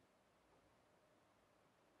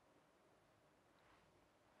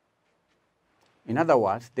 In other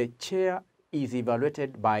words, the chair is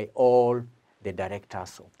evaluated by all the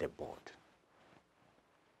directors of the board.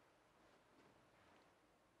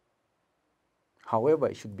 However,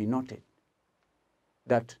 it should be noted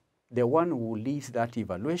that the one who leads that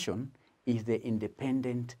evaluation is the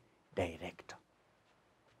independent director.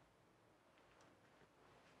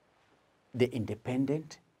 The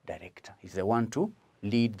independent director is the one to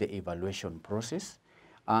lead the evaluation process,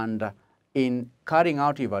 and in carrying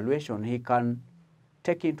out evaluation, he can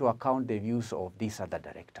take into account the views of these other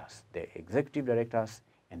directors, the executive directors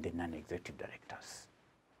and the non-executive directors.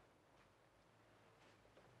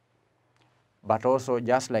 But also,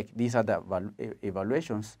 just like these other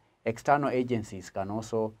evaluations, external agencies can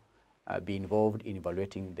also be involved in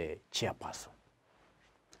evaluating the chairperson.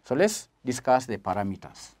 So let's discuss the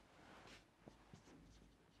parameters.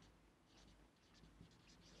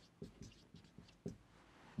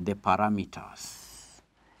 The parameters.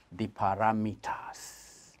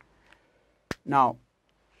 Now,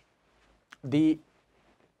 the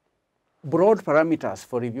broad parameters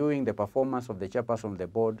for reviewing the performance of the chairperson of the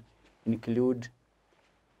board include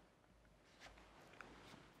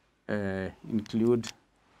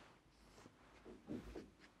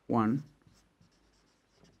one,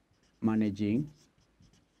 managing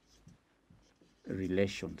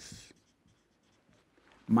relations.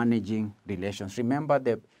 Managing relations. Remember,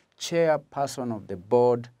 the chairperson of the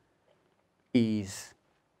board is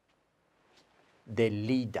the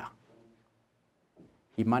leader.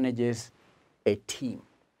 He manages a team.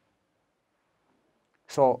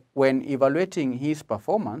 So when evaluating his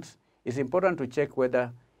performance, it's important to check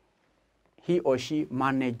whether he or she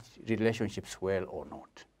managed relationships well or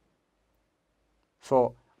not.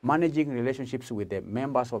 So managing relationships with the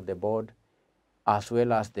members of the board as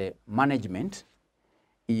well as the management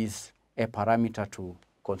is a parameter to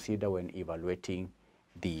consider when evaluating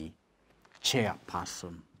the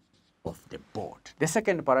chairperson of the board. The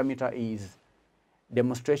second parameter is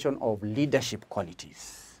demonstration of leadership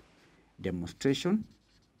qualities. Demonstration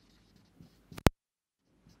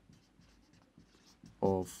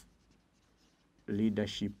of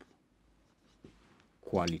leadership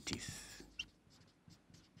qualities.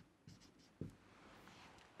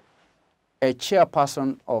 A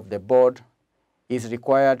chairperson of the board is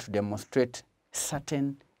required to demonstrate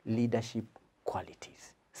certain leadership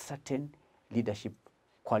qualities,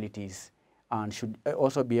 and should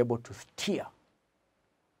also be able to steer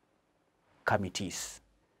committees.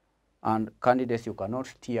 And candidates, you cannot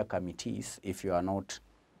steer committees if you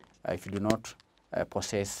do not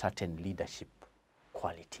possess certain leadership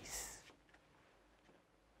qualities.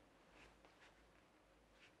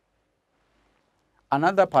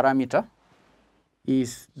 Another parameter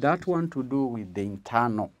is that one to do with the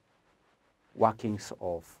internal workings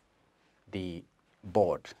of the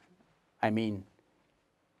board. I mean,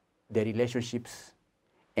 the relationships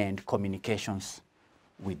and communications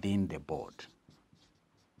within the board.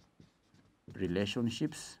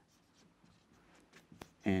 Relationships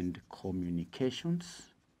and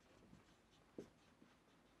communications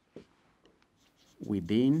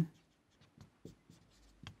within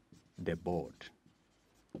the board.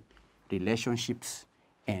 Relationships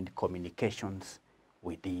and communications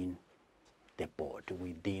within the board.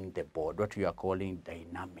 What we are calling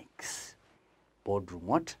dynamics. Boardroom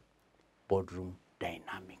what? Boardroom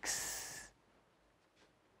dynamics.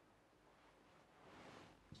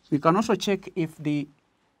 We can also check if the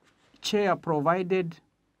chair provided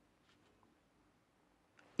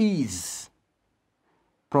ease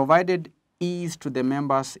to the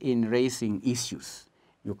members in raising issues.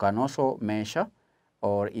 You can also measure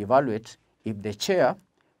or evaluate if the chair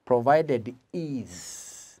provided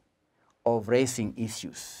ease of raising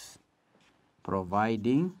issues.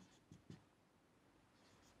 Providing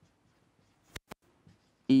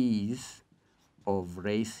ease of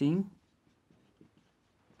raising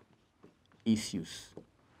issues.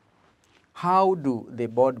 How do the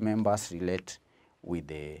board members relate with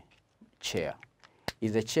the chair?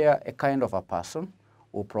 Is the chair a kind of a person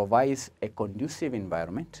who provides a conducive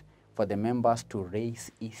environment for the members to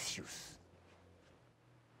raise issues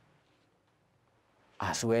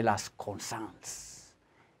as well as concerns?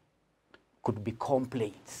 Could be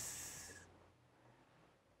complaints.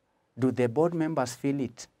 Do the board members feel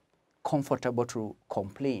it comfortable to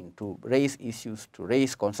complain, to raise issues, to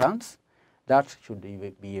raise concerns? That should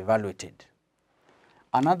be evaluated.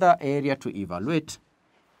 Another area to evaluate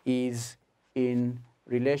is in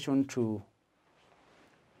relation to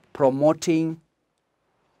promoting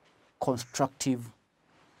constructive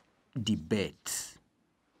debate.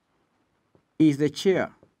 Is the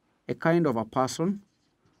chair a kind of a person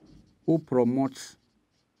who promotes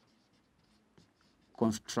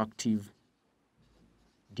constructive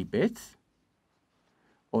debates,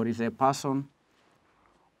 or is a person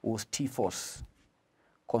who stifles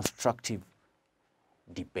constructive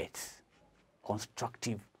debates?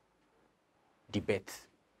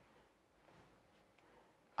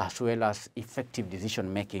 As well as effective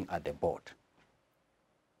decision making at the board.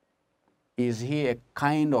 Is he a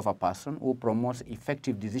kind of a person who promotes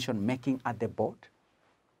effective decision making at the board?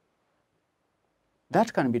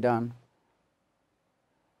 That can be done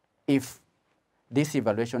if this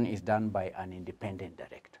evaluation is done by an independent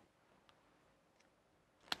director.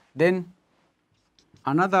 Then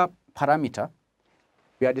another parameter,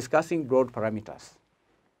 we are discussing broad parameters.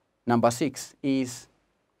 Number 6 is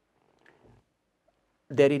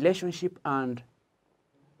the relationship and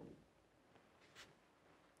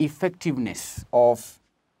effectiveness of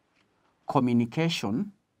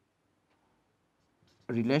communication,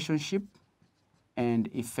 relationship and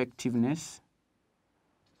effectiveness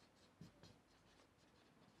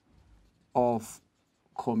of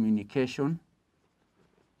communication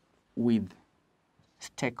with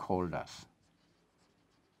stakeholders.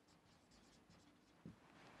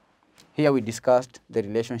 Here we discussed the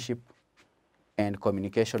relationship and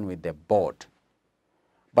communication with the board.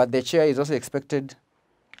 But the chair is also expected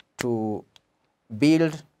to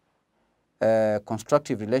build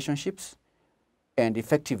constructive relationships and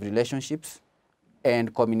effective relationships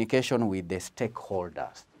and communication with the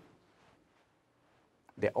stakeholders,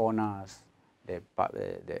 the owners,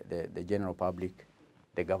 the general public,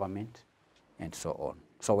 the government, and so on.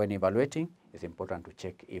 So when evaluating, it's important to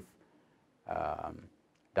check if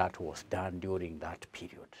that was done during that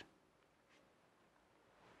period.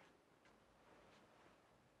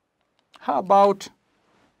 How about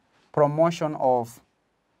promotion of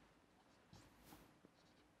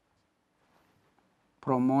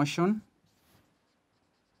promotion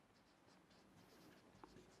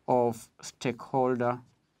of stakeholder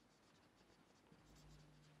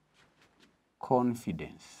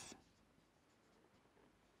confidence.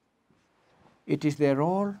 It is the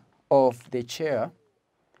role of the chair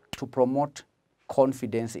to promote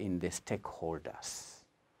confidence in the stakeholders.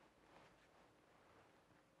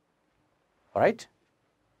 All right?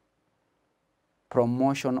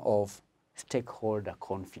 Promotion of stakeholder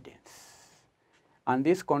confidence. And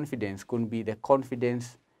this confidence could be the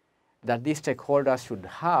confidence that these stakeholders should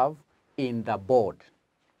have in the board.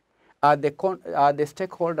 Are the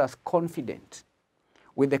stakeholders confident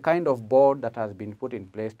with the kind of board that has been put in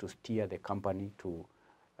place to steer the company to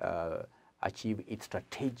achieve its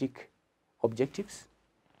strategic objectives?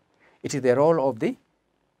 It is the role of the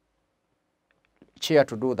chair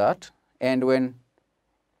to do that. And when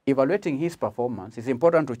evaluating his performance, it's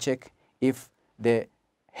important to check if the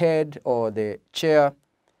head or the chair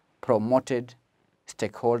promoted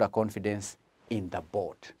stakeholder confidence in the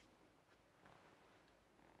board.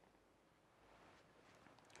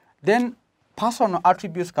 Then personal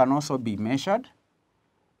attributes can also be measured.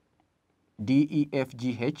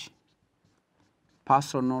 DEFGH,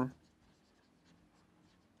 personal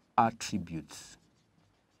attributes.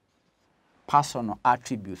 Personal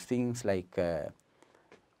attributes, things like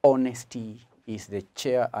honesty. Is the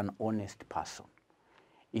chair an honest person?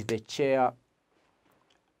 Is the chair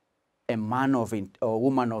a man of or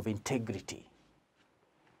woman of integrity?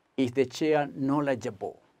 Is the chair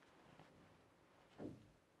knowledgeable?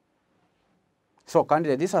 So,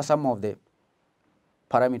 candidate, these are some of the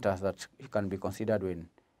parameters that can be considered when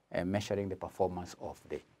measuring the performance of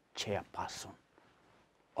the chairperson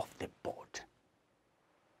of the board.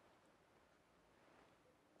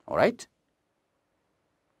 All right?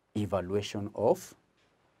 Evaluation of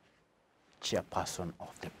chairperson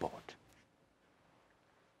of the board.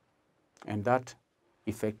 And that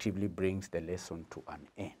effectively brings the lesson to an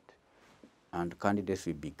end. And candidates,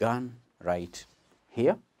 we began right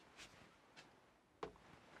here.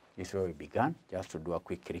 This is where we began, just to do a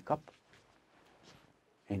quick recap.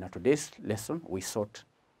 In today's lesson, we sought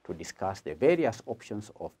to discuss the various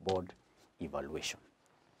options of board evaluation.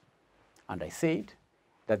 And I said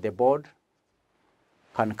that the board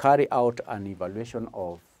can carry out an evaluation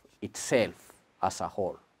of itself as a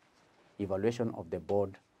whole, evaluation of the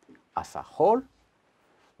board as a whole.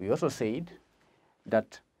 We also said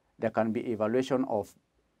that there can be evaluation of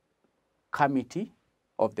committee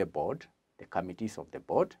of the board, the committees of the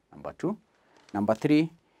board, number 2. Number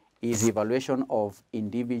 3 is evaluation of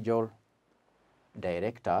individual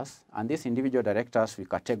directors, and these individual directors, we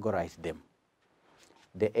categorize them.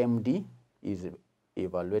 The MD is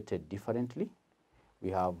evaluated differently. We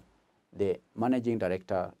have the managing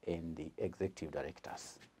director and the executive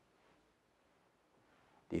directors,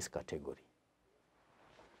 this category.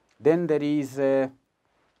 Then there is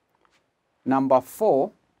number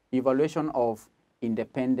 4, evaluation of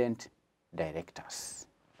independent directors.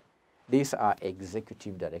 These are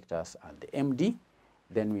executive directors and the MD.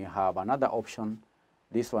 Then we have another option.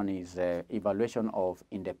 This one is evaluation of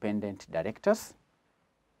independent directors.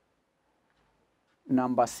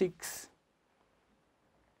 Number 6,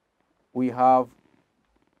 we have,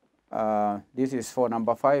 this is for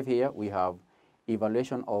number 5 here, we have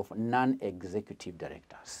evaluation of non-executive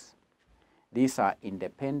directors. These are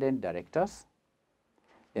independent directors.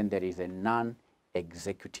 Then there is a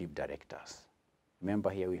non-executive directors. Remember,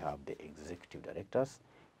 here we have the executive directors,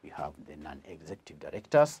 we have the non-executive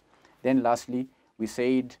directors. Then lastly, we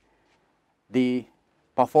said the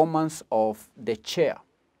performance of the chair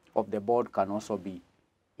of the board can also be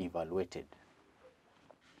evaluated.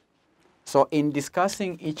 So in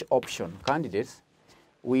discussing each option, candidates,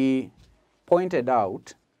 we pointed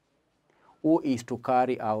out who is to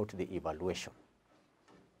carry out the evaluation.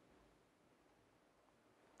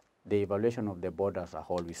 The evaluation of the board as a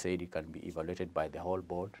whole, we said it can be evaluated by the whole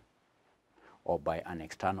board or by an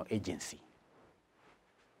external agency.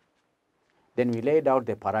 Then we laid out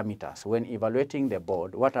the parameters. When evaluating the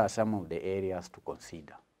board, what are some of the areas to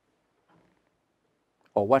consider?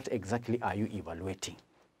 Or what exactly are you evaluating?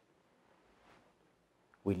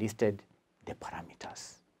 We listed the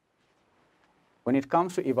parameters. When it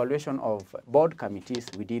comes to evaluation of board committees,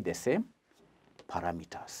 we did the same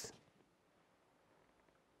parameters.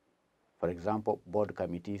 For example, board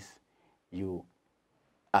committees, you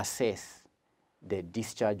assess the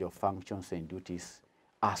discharge of functions and duties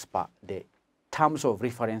as per the terms of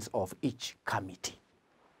reference of each committee.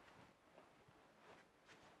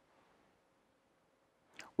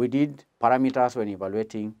 We did parameters when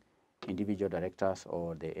evaluating individual directors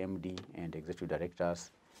or the MD and executive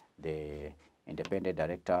directors, the independent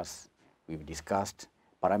directors. We've discussed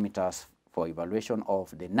parameters for evaluation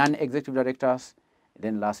of the non-executive directors.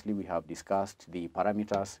 Then lastly, we have discussed the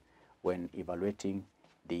parameters when evaluating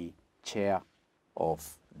the chair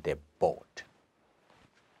of the board.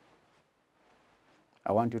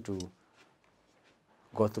 I want you to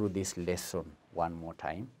go through this lesson one more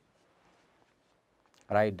time.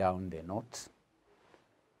 Write down the notes.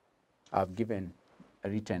 I've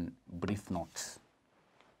written brief notes.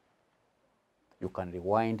 You can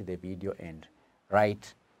rewind the video and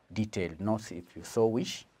write detailed notes if you so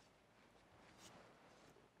wish.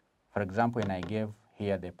 For example, when I gave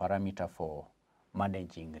here the parameter for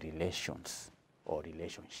managing relations or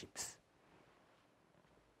relationships,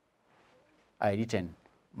 I written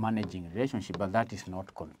managing relationship, but that is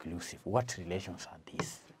not conclusive. What relations are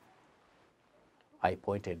these? I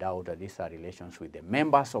pointed out that these are relations with the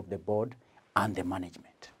members of the board and the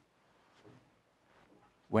management.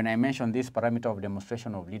 When I mentioned this parameter of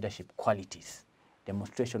demonstration of leadership qualities,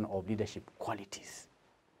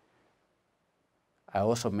 I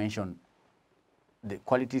also mentioned the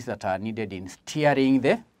qualities that are needed in steering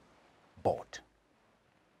the board.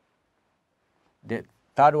 The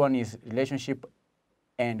third one is relationship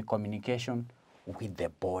and communication with the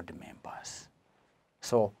board members.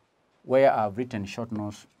 So where I've written short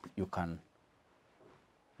notes, you can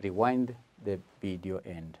rewind the video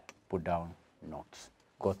and put down notes.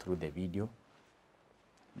 Go through the video.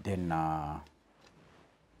 Then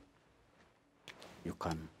you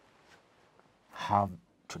can have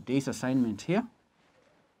today's assignment here.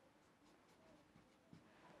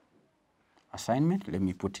 Assignment, let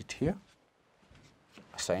me put it here.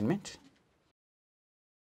 Assignment.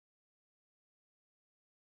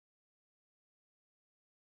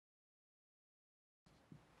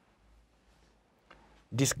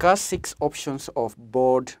 Discuss 6 options of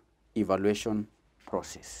board evaluation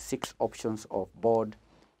process. 6 options of board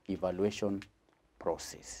evaluation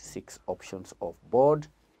process. 6 options of board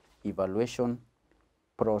evaluation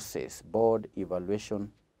process. Board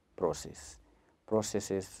evaluation process.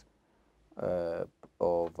 Processes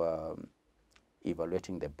of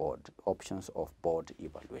evaluating the board. Options of board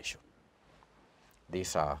evaluation.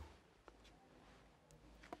 These are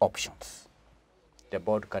options. The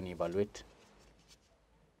board can evaluate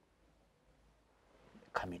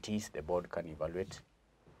committees, the board can evaluate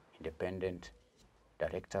independent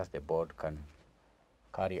directors, the board can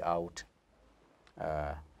carry out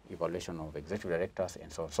evaluation of executive directors,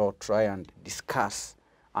 and so on. So try and discuss,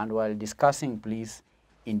 and while discussing, please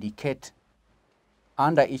indicate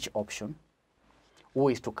under each option who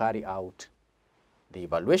is to carry out the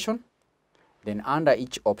evaluation. Then under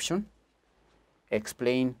each option,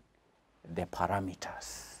 explain the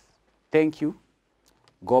parameters. Thank you.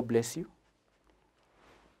 God bless you.